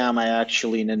of them are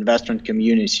actually in the investment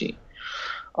community.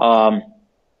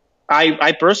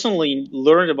 I personally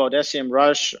learned about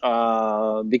SEMrush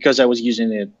because I was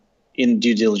using it in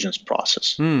due diligence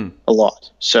process a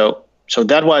lot. So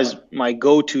that was my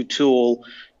go-to tool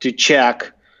to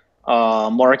check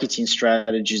marketing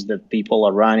strategies that people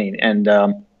are running. And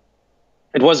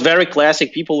it was very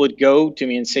classic. People would go to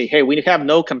me and say, "Hey, we have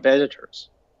no competitors.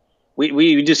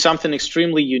 We do something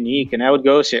extremely unique." And I would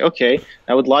go say, "Okay."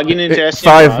 I would log into SEMrush.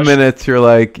 5 minutes, you're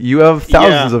like, you have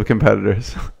thousands of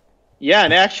competitors. Yeah,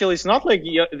 and actually, it's not like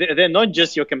they're not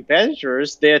just your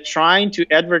competitors. They're trying to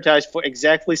advertise for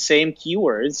exactly same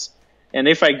keywords. And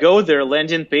if I go their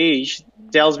landing page,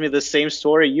 tells me the same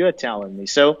story you are telling me.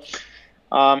 So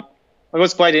it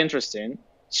was quite interesting.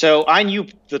 So I knew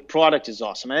the product is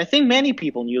awesome. And I think many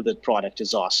people knew that product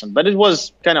is awesome. But it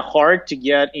was kind of hard to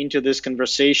get into these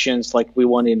conversations like, we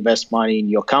want to invest money in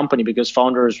your company, because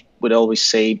founders would always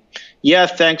say, "Yeah,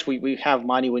 thanks. We have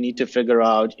money. We need to figure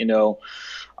out,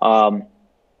 our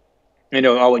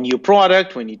new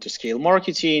product. We need to scale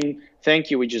marketing.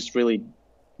 Thank you. We just really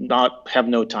have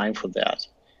no time for that,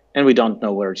 and we don't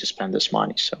know where to spend this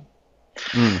money." So,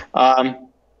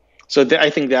 I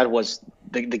think that was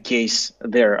the case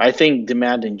there. I think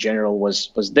demand in general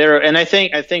was there, and I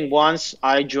think once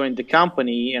I joined the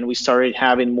company and we started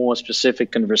having more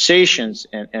specific conversations,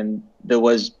 and there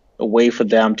was a way for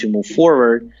them to move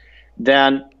forward,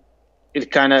 then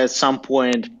it kind of at some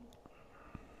point.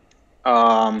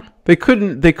 They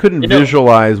couldn't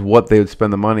visualize what they would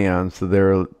spend the money on, so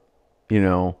they're,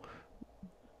 they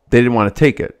didn't want to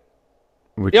take it,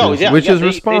 which is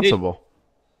responsible.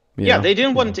 They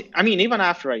didn't want to. I mean, even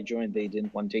after I joined, they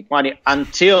didn't want to take money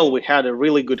until we had a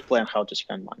really good plan how to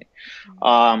spend money.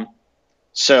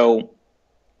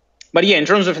 But yeah, in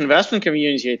terms of investment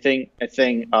community, I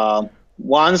think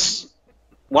once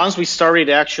we started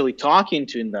actually talking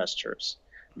to investors,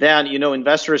 then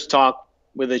investors talk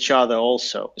with each other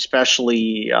also,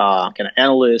 especially kind of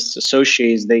analysts,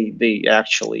 associates. They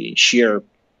actually share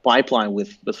pipeline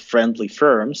with friendly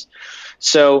firms.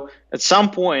 So at some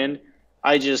point,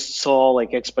 I just saw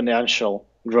like exponential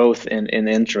growth in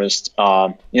interest.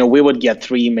 We would get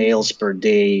 3 emails per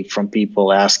day from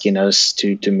people asking us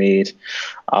to meet.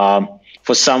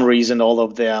 For some reason, all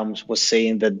of them was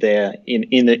saying that they're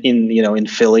in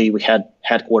Philly. We had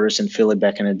headquarters in Philly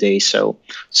back in the day. So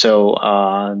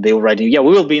they were writing, yeah,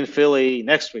 we will be in Philly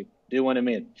next week. Do you want to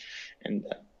meet?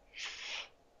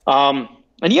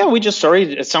 And yeah, we just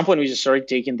started, at some point, we just started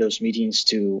taking those meetings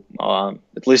to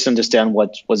at least understand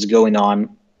what's going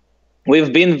on.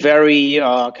 We've been very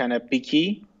kind of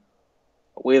picky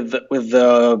with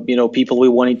the people we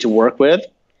wanted to work with.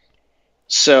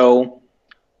 So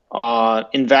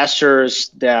investors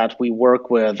that we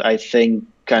work with, I think,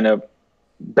 kind of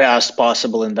best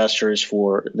possible investors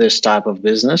for this type of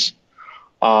business.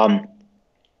 So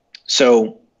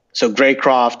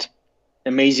Greycroft,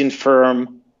 amazing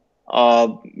firm.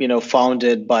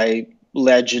 Founded by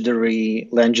legendary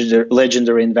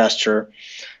investor.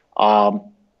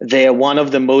 They are one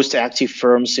of the most active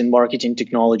firms in marketing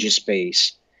technology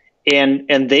space,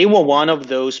 and they were one of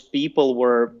those people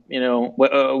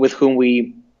with whom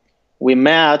we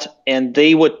met, and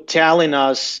they were telling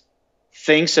us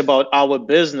things about our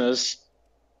business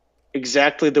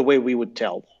exactly the way we would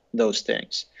tell those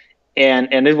things,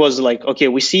 and it was like, okay,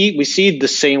 we see it the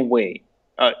same way.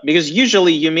 Because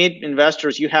usually you meet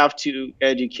investors, you have to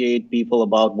educate people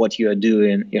about what you are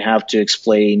doing. You have to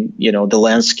explain, the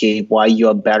landscape, why you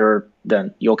are better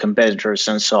than your competitors,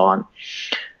 and so on.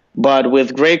 But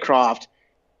with Greycroft,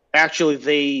 actually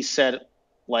they said,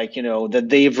 that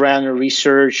they've ran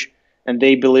research and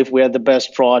they believe we are the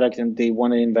best product and they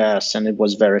want to invest, and it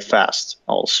was very fast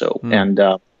also. And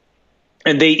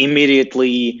they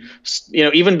immediately,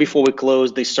 even before we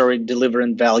closed, they started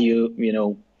delivering value,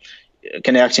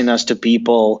 connecting us to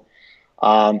people.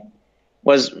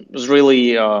 Was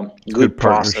really good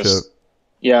process.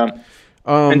 Yeah.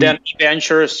 And then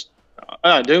eVentures.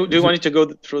 Do you want to go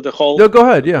through the whole? No, go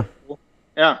ahead. Yeah.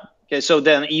 Yeah. Okay. So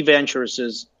then eVentures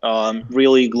is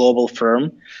really global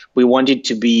firm. We wanted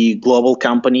to be global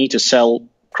company to sell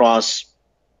across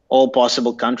all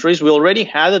possible countries. We already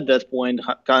had at that point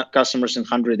customers in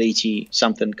 180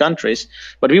 something countries,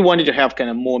 but we wanted to have kind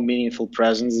of more meaningful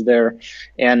presence there.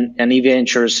 And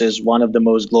eVentures is one of the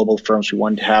most global firms. We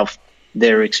want to have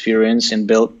their experience in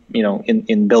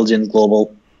in building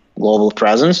global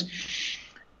presence.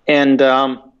 And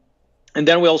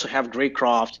then we also have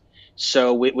Greycroft.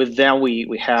 So with them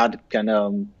we had kind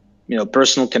of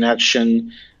personal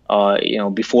connection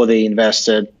before they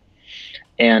invested.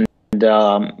 And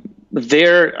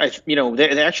they're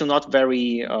actually not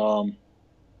very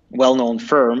well-known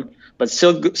firm, but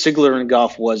Sigler and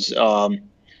Goff was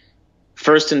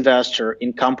first investor in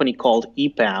a company called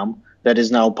EPAM that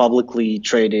is now a publicly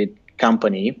traded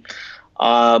company.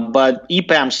 But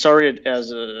EPAM started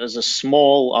as a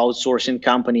small outsourcing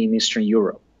company in Eastern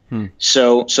Europe.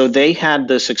 So they had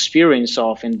this experience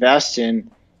of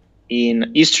investing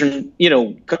in Eastern,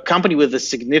 company with a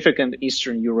significant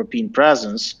Eastern European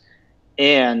presence,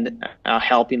 and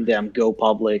helping them go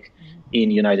public in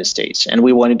the United States. And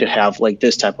we wanted to have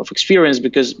this type of experience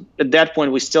because at that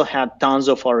point we still had tons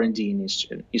of R&D in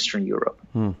Eastern Europe.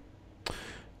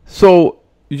 So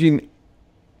Eugene,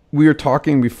 we were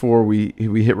talking before we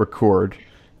hit record,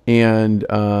 and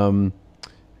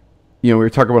we were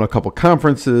talking about a couple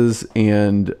conferences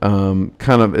and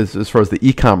kind of as far as the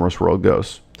e-commerce world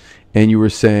goes. And you were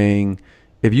saying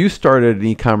if you started an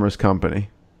e-commerce company,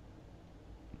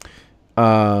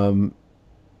 you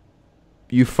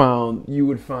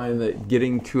would find that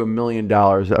getting to $1 million,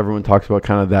 everyone talks about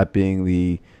kind of that being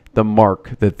the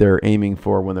mark that they're aiming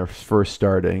for when they're first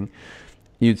starting.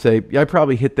 You'd say, yeah, I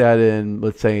probably hit that in,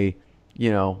 let's say,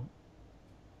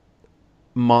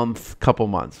 couple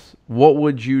months. What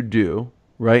would you do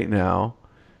right now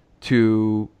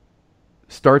to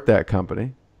start that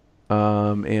company,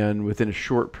 and within a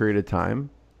short period of time,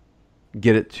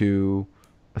 get it to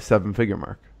a 7-figure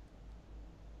mark?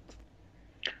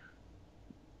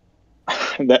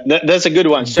 That's a good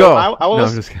one. So Go. I was, no,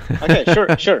 I'm just kidding. Okay,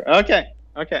 sure. Okay.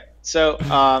 So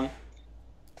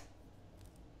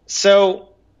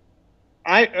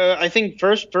I think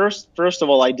first of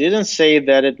all, I didn't say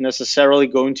that it necessarily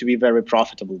going to be very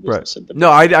profitable business. Right. No,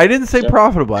 I didn't say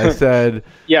profitable. I said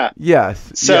yes.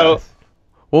 Yes.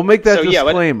 We'll make that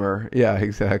disclaimer. Yeah,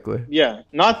 exactly. Yeah,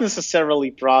 not necessarily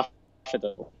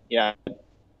profitable. Yeah,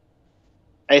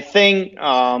 I think.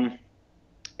 Then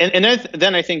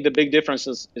I think the big difference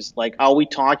is are we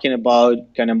talking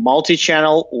about kind of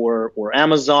multi-channel or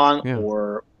Amazon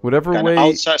or whatever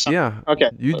way? Yeah.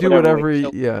 Okay. You do whatever.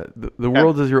 The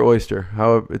world is your oyster.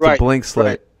 It's a blank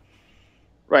slate.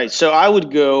 Right. So I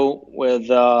would go with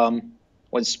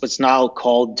what's now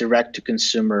called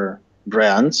direct-to-consumer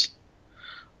brands.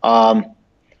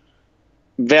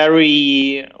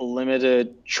 Very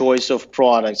limited choice of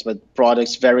products, but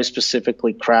products very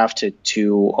specifically crafted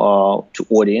to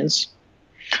audience.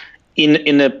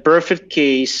 in a perfect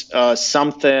case,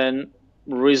 something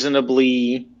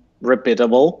reasonably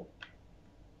repeatable.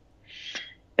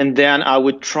 And then I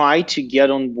would try to get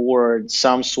on board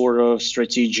some sort of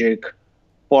strategic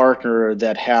partner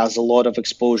that has a lot of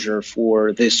exposure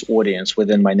for this audience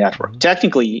within my network.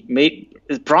 Technically,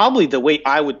 probably the way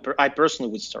I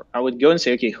personally would start. I would go and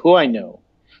say, okay, who I know,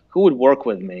 who would work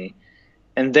with me,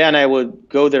 and then I would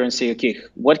go there and say, okay,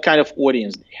 what kind of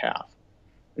audience they have,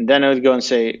 and then I would go and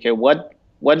say, okay, what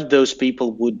those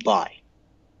people would buy.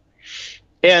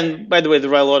 And by the way,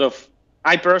 there are a lot of.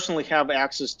 I personally have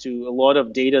access to a lot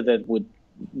of data that would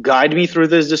guide me through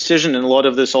this decision, and a lot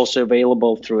of this also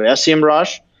available through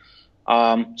SEMrush.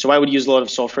 So I would use a lot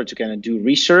of software to kind of do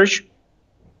research.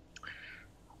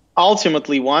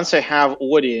 Ultimately, once I have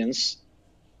audience,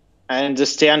 I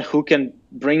understand who can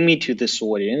bring me to this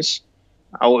audience,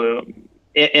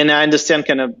 and I understand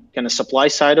kind of supply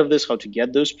side of this, how to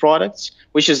get those products,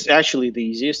 which is actually the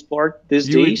easiest part these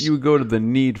days. You would go to the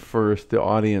need first, the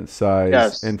audience size,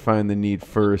 yes. and find the need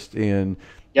first, and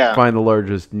find the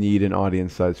largest need and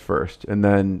audience size first, and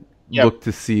then look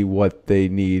to see what they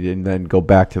need, and then go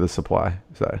back to the supply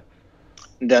side.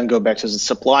 And then go back to the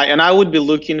supply, and I would be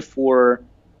looking for,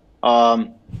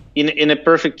 in a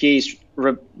perfect case,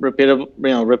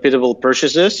 repeatable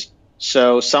purchases.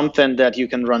 So something that you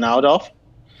can run out of.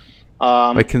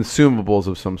 Like consumables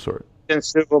of some sort.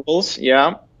 Consumables,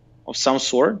 yeah, of some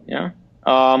sort, yeah.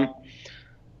 I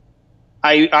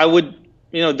would,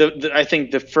 I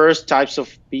think the first types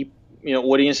of people,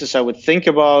 audiences I would think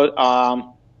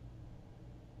about,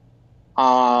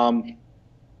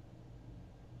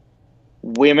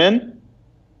 women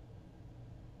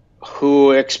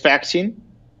who are expecting.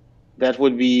 That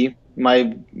would be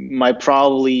my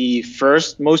probably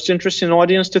first most interesting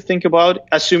audience to think about,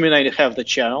 assuming I have the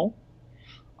channel.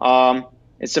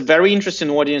 It's a very interesting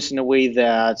audience in a way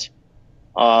that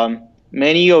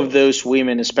many of those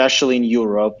women, especially in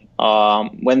Europe,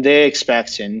 when they're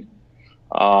expecting,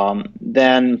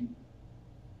 then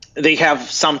they have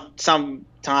some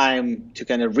time to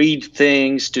kind of read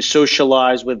things, to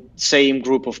socialize with the same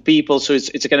group of people. So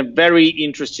it's a kind of very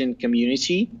interesting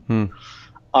community.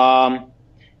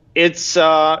 It's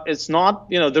not,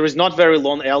 there is not very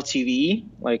long LTV,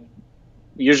 like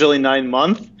usually 9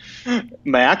 months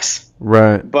max.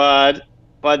 Right. But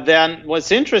then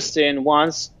what's interesting,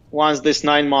 once this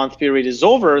 9-month period is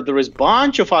over, there is a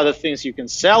bunch of other things you can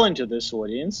sell into this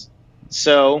audience.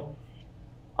 So,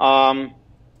 I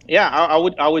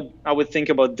would think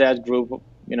about that group,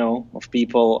 of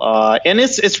people. And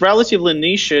it's relatively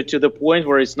niche to the point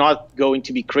where it's not going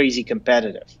to be crazy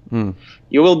competitive.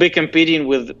 You will be competing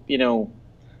with,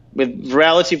 with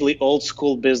relatively old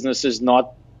school businesses,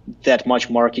 not that much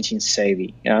marketing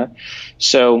savvy. Yeah.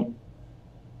 So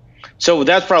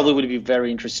that probably would be a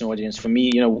very interesting audience for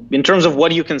me, in terms of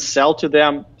what you can sell to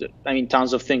them. I mean,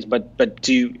 tons of things, but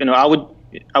I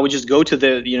would just go to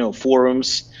the,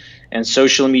 forums and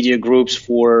social media groups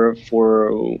for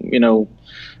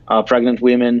pregnant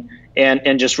women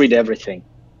and just read everything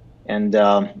and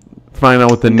find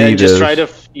out what the need then just is. try to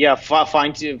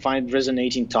find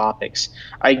resonating topics.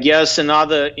 I guess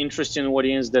another interesting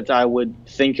audience that I would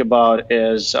think about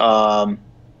is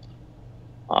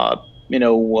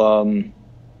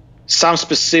some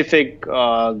specific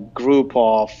group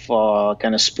of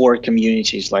kind of sport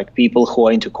communities, like people who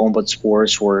are into combat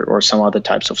sports or some other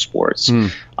types of sports.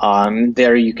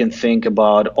 There you can think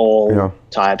about all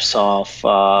types of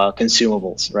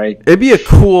consumables, right? It'd be a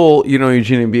cool,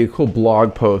 Eugene, it'd be a cool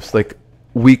blog post, like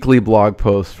weekly blog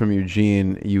post from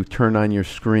Eugene. You turn on your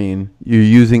screen, you're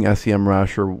using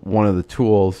SEMrush or one of the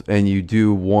tools, and you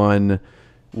do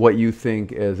what you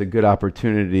think is a good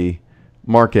opportunity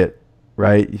market.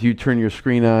 Right? You turn your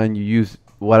screen on, you use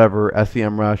whatever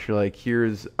SEMrush, you're like,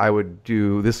 I would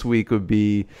do, this week would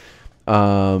be,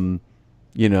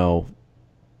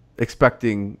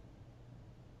 expecting,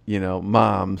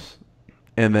 moms,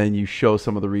 and then you show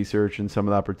some of the research and some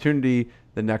of the opportunity.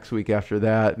 The next week after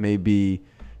that may be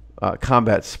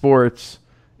combat sports.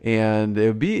 And it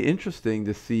would be interesting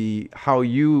to see how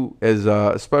you, as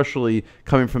especially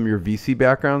coming from your VC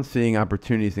background, seeing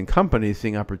opportunities in companies,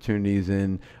 seeing opportunities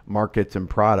in markets and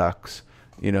products,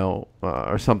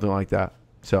 or something like that.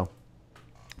 So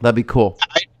that'd be cool.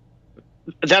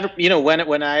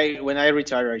 When I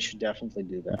retire, I should definitely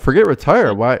do that. Forget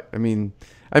retire. Why? I mean,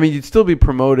 you'd still be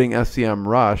promoting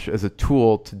SEMrush as a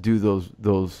tool to do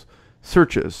those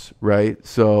searches, right?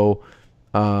 So.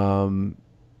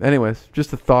 Anyways,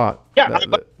 just a thought. Yeah,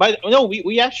 but no,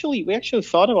 we actually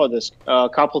thought about this a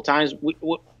couple times.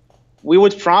 We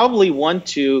would probably want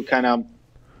to kind of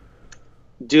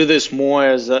do this more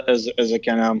as a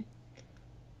kind of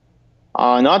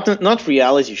Not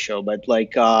reality show, but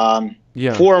like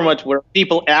format where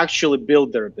people actually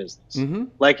build their business.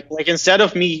 Like instead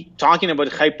of me talking about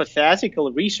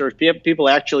hypothetical research, people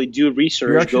actually do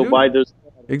research, go buy those.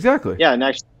 Exactly. Yeah, and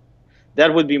actually,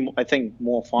 that would be, I think,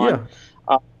 more fun.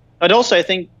 Yeah. But also, I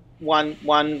think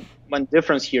one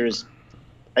difference here is,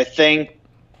 I think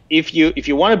if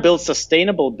you want to build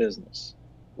sustainable business,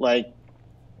 like,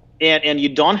 and you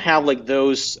don't have like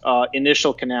those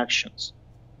initial connections,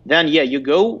 then yeah, you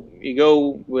go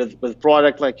with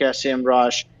product like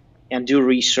SEMrush and do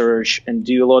research and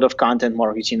do a lot of content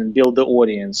marketing and build the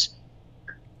audience.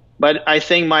 But I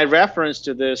think my reference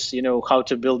to this, how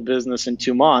to build business in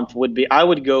 2 months would be, I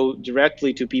would go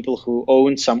directly to people who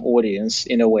own some audience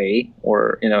in a way,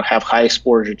 or, have high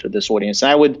exposure to this audience.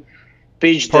 And I would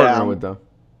pitch partner with them,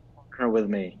 partner with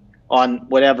me on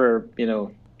whatever,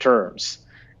 terms.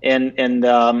 And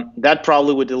that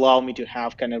probably would allow me to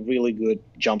have kind of really good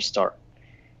jump start.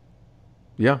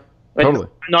 Yeah, but totally.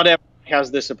 Not everyone has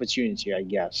this opportunity, I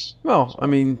guess. Well, I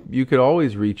mean, you could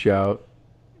always reach out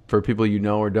for people you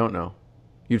know or don't know.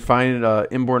 You'd find an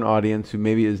inborn audience who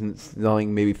maybe isn't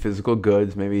selling maybe physical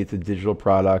goods, maybe it's a digital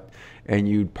product, and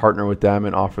you'd partner with them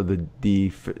and offer the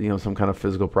some kind of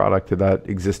physical product to that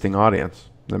existing audience.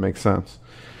 That makes sense.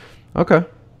 Okay,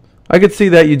 I could see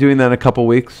that you doing that in a couple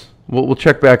weeks. We'll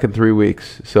check back in 3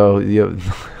 weeks. So the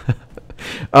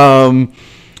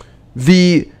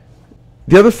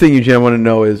other thing, Eugene, I want to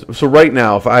know is, so right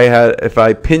now, if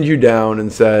I pinned you down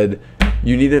and said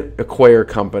you need to acquire a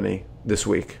company this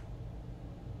week,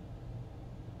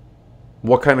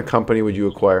 what kind of company would you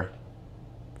acquire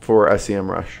for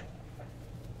SEMrush?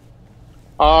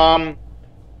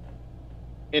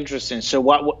 Interesting.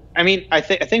 So I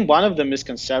think one of the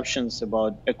misconceptions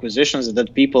about acquisitions is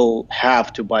that people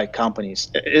have to buy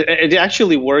companies. It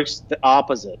actually works the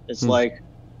opposite. It's like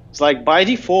by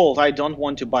default, I don't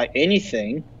want to buy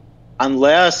anything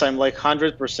unless I'm like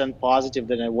 100% positive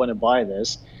that I want to buy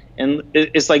this. And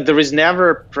it's like there is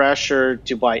never pressure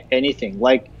to buy anything.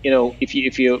 Like, if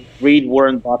you read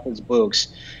Warren Buffett's books,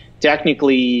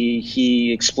 technically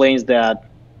he explains that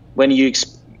when you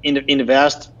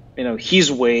invest,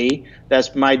 his way,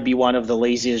 that might be one of the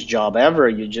laziest job ever.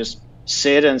 You just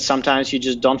sit, and sometimes you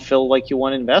just don't feel like you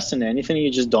want to invest in anything.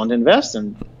 You just don't invest,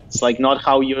 and it's like not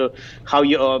how your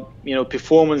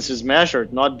performance is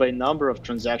measured, not by number of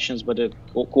transactions, but the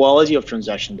quality of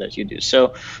transaction that you do.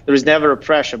 So there is never a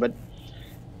pressure. But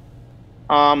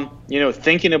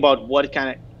thinking about what kind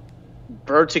of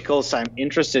verticals I'm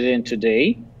interested in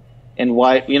today, and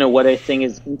why what I think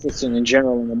is interesting in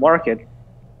general in the market.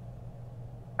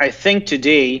 I think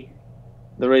today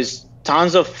there is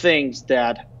tons of things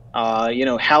that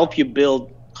help you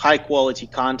build high quality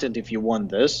content if you want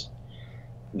this.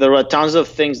 There are tons of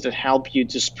things that help you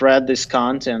to spread this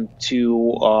content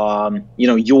to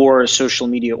your social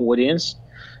media audience.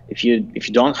 If you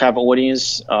don't have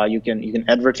audience, you can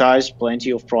advertise plenty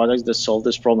of products that solve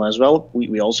this problem as well.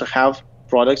 We also have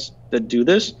products that do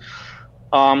this.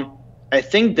 I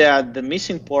think that the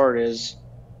missing part is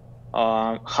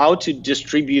how to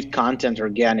distribute content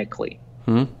organically.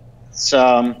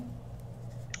 So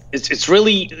it's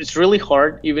really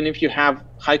hard, even if you have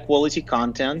high quality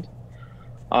content,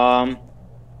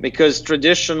 because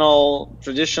traditional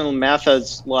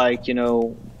methods like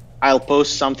I'll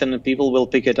post something and people will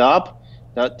pick it up,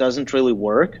 that doesn't really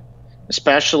work,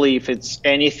 especially if it's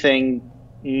anything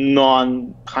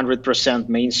non 100%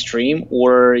 mainstream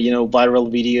or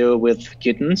viral video with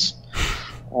kittens.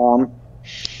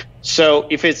 So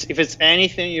if it's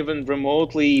anything even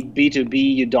remotely B2B,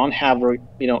 you don't have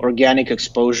organic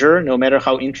exposure, no matter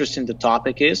how interesting the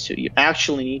topic is. So you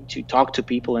actually need to talk to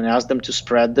people and ask them to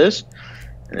spread this,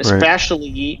 and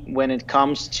especially when it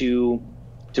comes to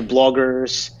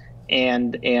bloggers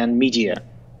and media.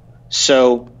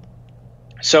 So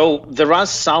there are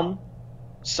some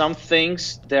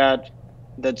things that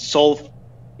solve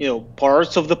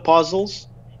parts of the puzzles.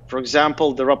 For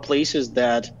example, there are places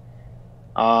that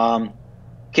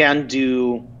can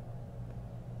do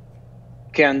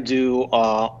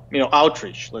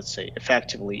outreach, let's say,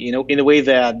 effectively, in a way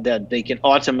that they can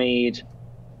automate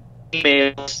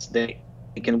emails. They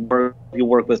can work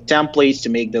with templates to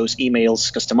make those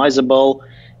emails customizable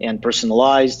and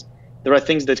personalized. There are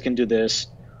things that can do this.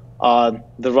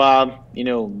 There are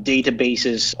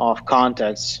databases of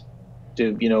contacts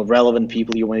to relevant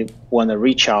people you want to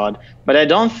reach out, but I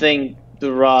don't think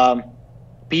there are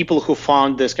people who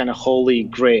found this kind of holy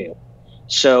grail.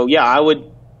 So yeah, I would,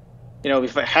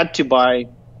 if I had to buy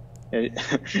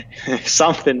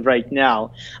something right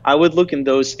now, I would look in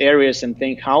those areas and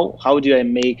think, how do I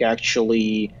make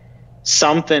actually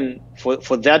something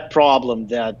for that problem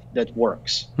that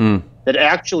works, that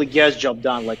actually gets job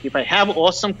done. Like if I have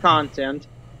awesome content,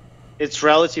 it's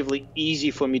relatively easy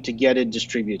for me to get it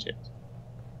distributed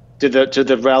to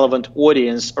the relevant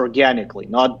audience organically,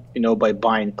 not by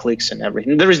buying clicks and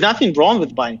everything. There is nothing wrong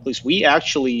with buying clicks. We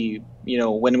actually,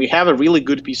 when we have a really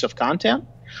good piece of content,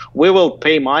 we will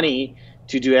pay money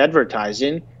to do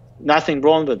advertising. Nothing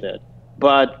wrong with it.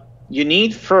 But you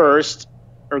need first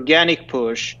organic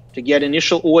push to get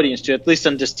initial audience to at least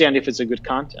understand if it's a good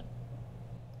content.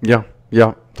 Yeah,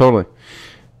 totally.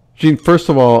 Gene, first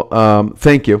of all,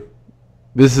 thank you.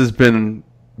 This has been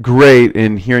great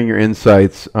in hearing your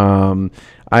insights. I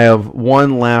have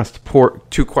one last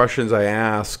two questions I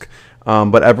ask,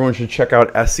 but everyone should check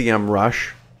out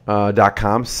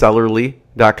SEMrush.com,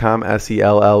 Sellerly.com,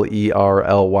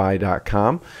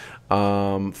 SELLERLY.com.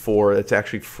 It's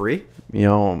actually free.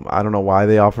 I don't know why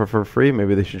they offer for free.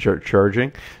 Maybe they should start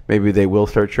charging. Maybe they will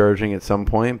start charging at some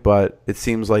point, but it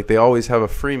seems like they always have a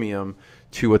freemium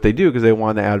to what they do because they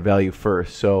want to add value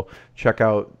first. So check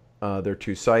out their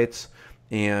two sites.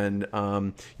 And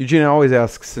Eugene, I always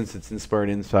ask, since it's Inspired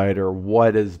Insider,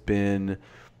 what has been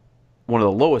one of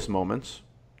the lowest moments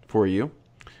for you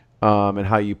and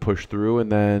how you push through?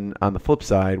 And then on the flip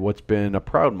side, what's been a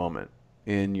proud moment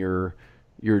in your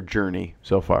journey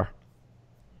so far?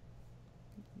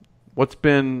 What's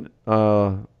been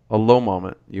a low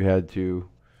moment you had to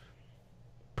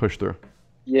push through?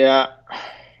 Yeah.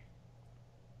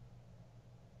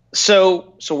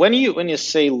 So when you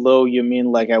say low, you mean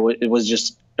like it was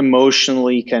just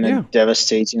emotionally kind of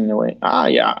devastating in a way?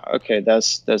 Yeah. Okay,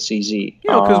 that's easy.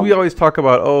 Because we always talk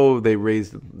about, they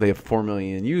have 4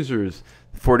 million users,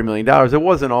 $40 million. It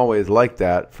wasn't always like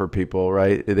that for people,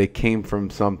 right? They came from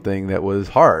something that was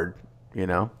hard,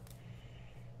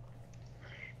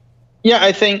 Yeah,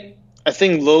 I think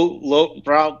low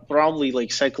probably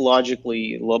like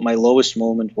psychologically my lowest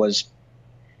moment was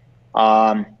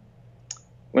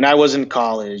when I was in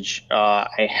college.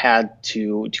 I had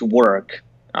to work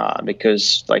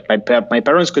because like my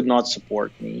parents could not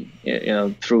support me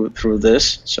through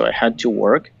this, so I had to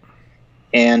work,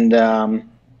 and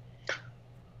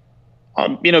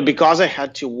because I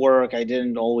had to work, I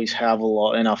didn't always have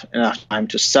enough time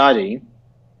to study,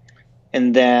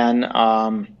 and then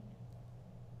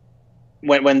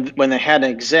when I had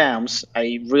exams,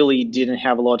 I really didn't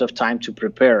have a lot of time to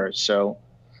prepare. So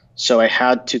I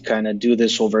had to kind of do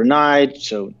this overnight,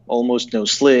 so almost no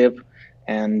sleep.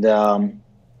 And one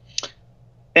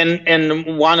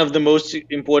of the most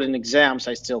important exams,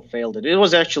 I still failed it. It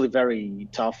was actually a very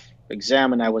tough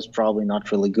exam, and I was probably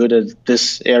not really good at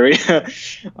this area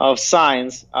of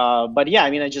science. But yeah,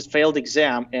 I just failed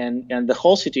exam, and the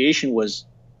whole situation was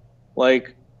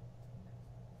like,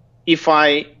 if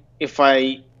I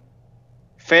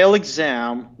fail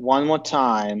exam one more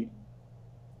time,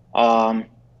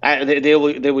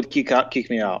 they would kick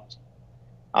me out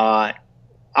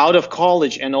of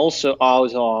college, and also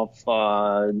out of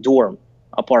dorm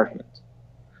apartment.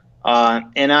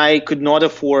 And I could not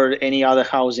afford any other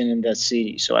housing in that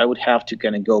city, so I would have to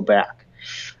kind of go back.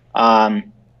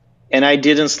 And I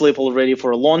didn't sleep already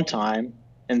for a long time,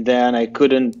 and then I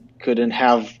couldn't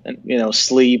have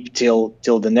sleep till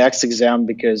the next exam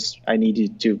because I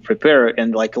needed to prepare,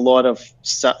 and like a lot of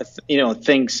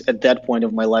things at that point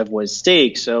of my life was at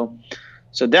stake. So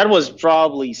that was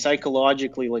probably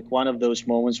psychologically like one of those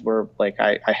moments where like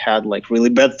I had like really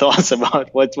bad thoughts about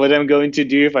what I'm going to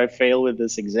do if I fail with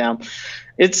this exam.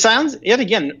 It sounds, yet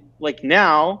again, like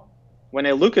now when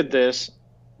I look at this,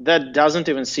 that doesn't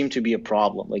even seem to be a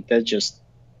problem. Like that's just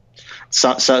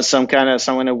some kind of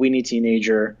weenie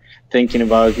teenager thinking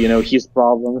about his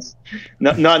problems.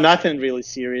 Nothing really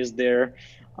serious there.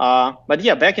 But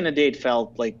yeah, back in the day, it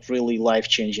felt like really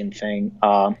life-changing thing.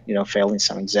 Failing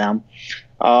some exam.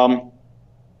 I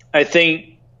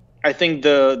think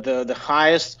the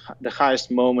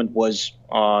highest moment was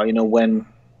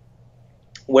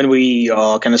when we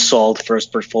kind of sold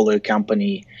first portfolio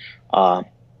company.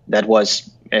 That was,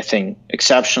 I think,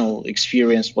 exceptional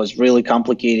experience. Was really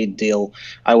complicated deal.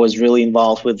 I was really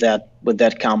involved with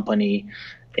that company,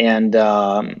 and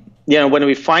when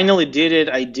we finally did it,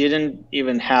 I didn't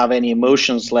even have any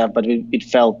emotions left, but it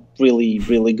felt really,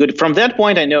 really good. From that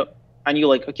point, I knew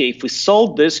like, okay, if we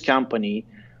sold this company,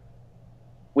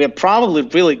 we are probably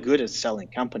really good at selling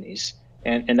companies,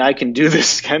 and I can do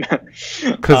this kind of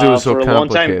because it was so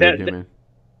complicated.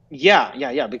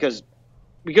 Yeah, because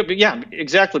yeah,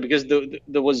 exactly, because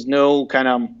there was no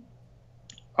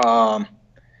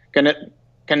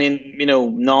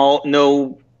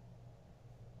no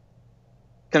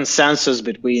consensus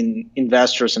between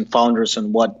investors and founders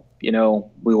on what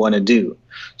we want to do.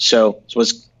 So it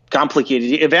was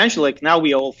complicated. Eventually, like now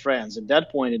we are all friends. At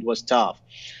that point, it was tough.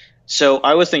 So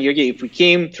I was thinking, okay, if we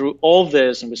came through all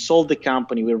this and we sold the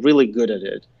company, we're really good at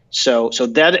it. So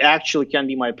that actually can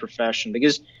be my profession,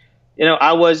 because,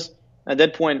 I was at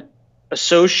that point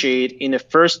associate in a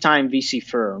first-time VC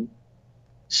firm.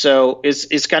 So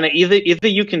it's kind of either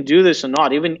you can do this or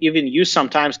not. Even you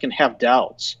sometimes can have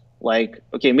doubts. Like,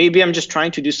 okay, maybe I'm just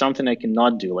trying to do something I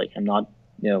cannot do. Like, I'm not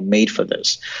made for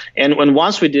this. And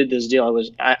once we did this deal,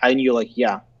 I knew, like,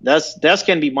 yeah, that's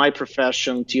can be my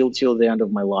profession till the end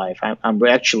of my life. I'm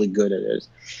actually good at it.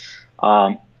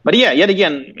 But yeah, yet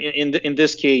again, in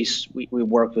this case, we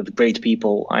work with great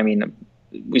people. I mean,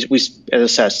 we as I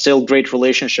said, still great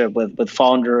relationship with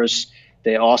founders.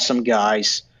 They're awesome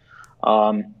guys.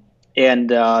 And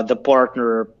the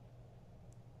partner,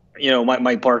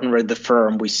 my partner at the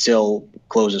firm, we still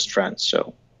closest friends.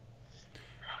 So.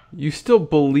 You still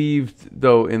believed,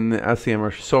 though, in the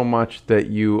SEMrush so much that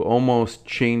you almost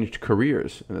changed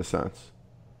careers, in a sense,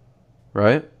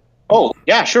 right? Oh,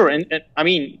 yeah, sure. And I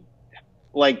mean,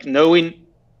 like, knowing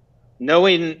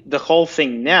the whole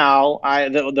thing now,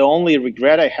 the only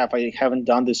regret I haven't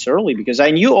done this early, because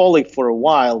I knew Oleg for a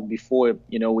while before,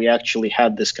 we actually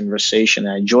had this conversation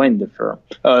and I joined the firm,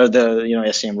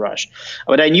 SEMrush.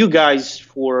 But I knew guys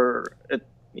for,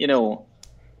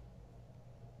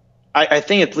 I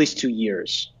think at least 2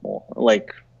 years more,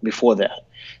 like, before that.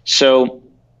 So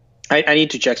I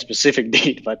need to check specific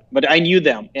date, but I knew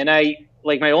them. And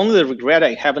my only regret,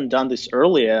 I haven't done this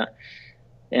earlier.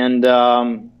 And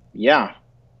yeah,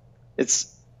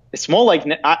 it's more like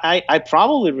I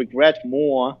probably regret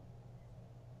more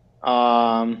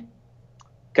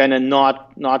kind of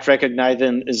not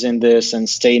recognizing is in this and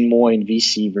staying more in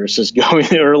VC versus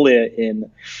going earlier to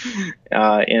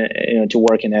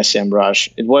work in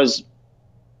SEMrush. It was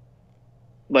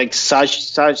like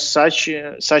such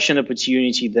an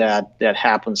opportunity that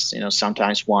happens,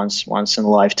 sometimes once in a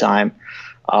lifetime.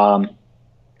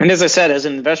 And as I said, as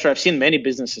an investor, I've seen many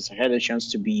businesses. I had a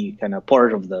chance to be kind of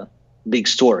part of the big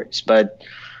stories, but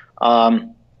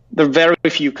there are very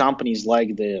few companies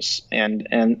like this.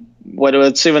 And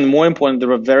what's even more important,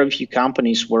 there are very few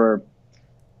companies where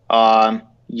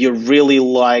you really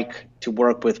like to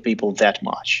work with people that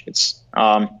much. It's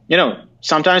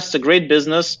sometimes it's a great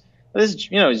business. It's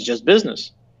just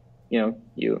business.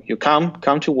 You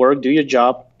come to work, do your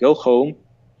job, go home.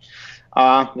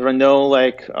 There are no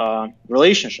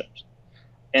relationships,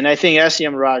 and I think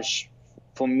SEMrush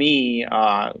for me,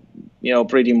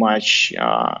 pretty much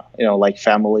like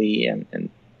family, and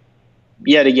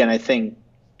yet again, I think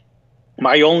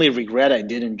my only regret I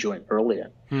didn't join earlier.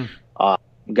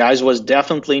 Guys was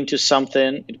definitely into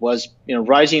something. It was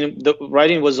writing. The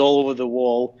writing was all over the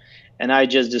wall, and I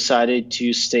just decided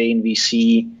to stay in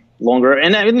VC longer.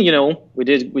 And we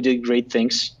did great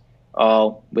things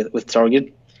with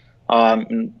Target.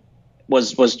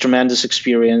 Was tremendous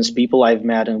experience. People I've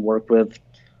met and worked with,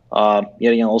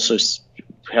 also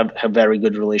have very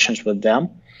good relations with them.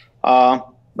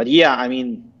 But yeah, I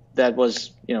mean, that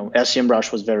was,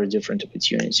 SEMrush was very different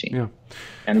opportunity. Yeah.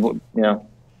 And,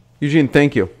 Eugene,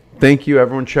 thank you. Thank you.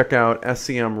 Everyone check out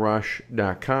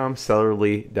SEMrush.com,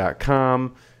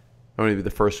 Sellerly.com. I want to be the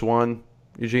first one.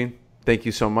 Eugene, thank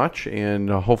you so much. And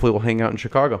hopefully we'll hang out in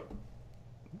Chicago.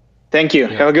 Thank you.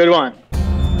 Yeah. Have a good one.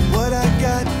 What I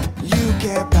got, you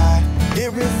can't buy.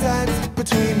 It resides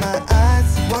between my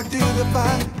eyes. Walked through the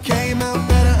fire, came out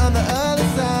better on the other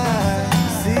side.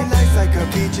 See, life's like a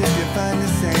beach if you find the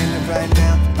sand. And right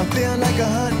now, I feel like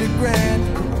 $100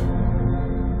 grand.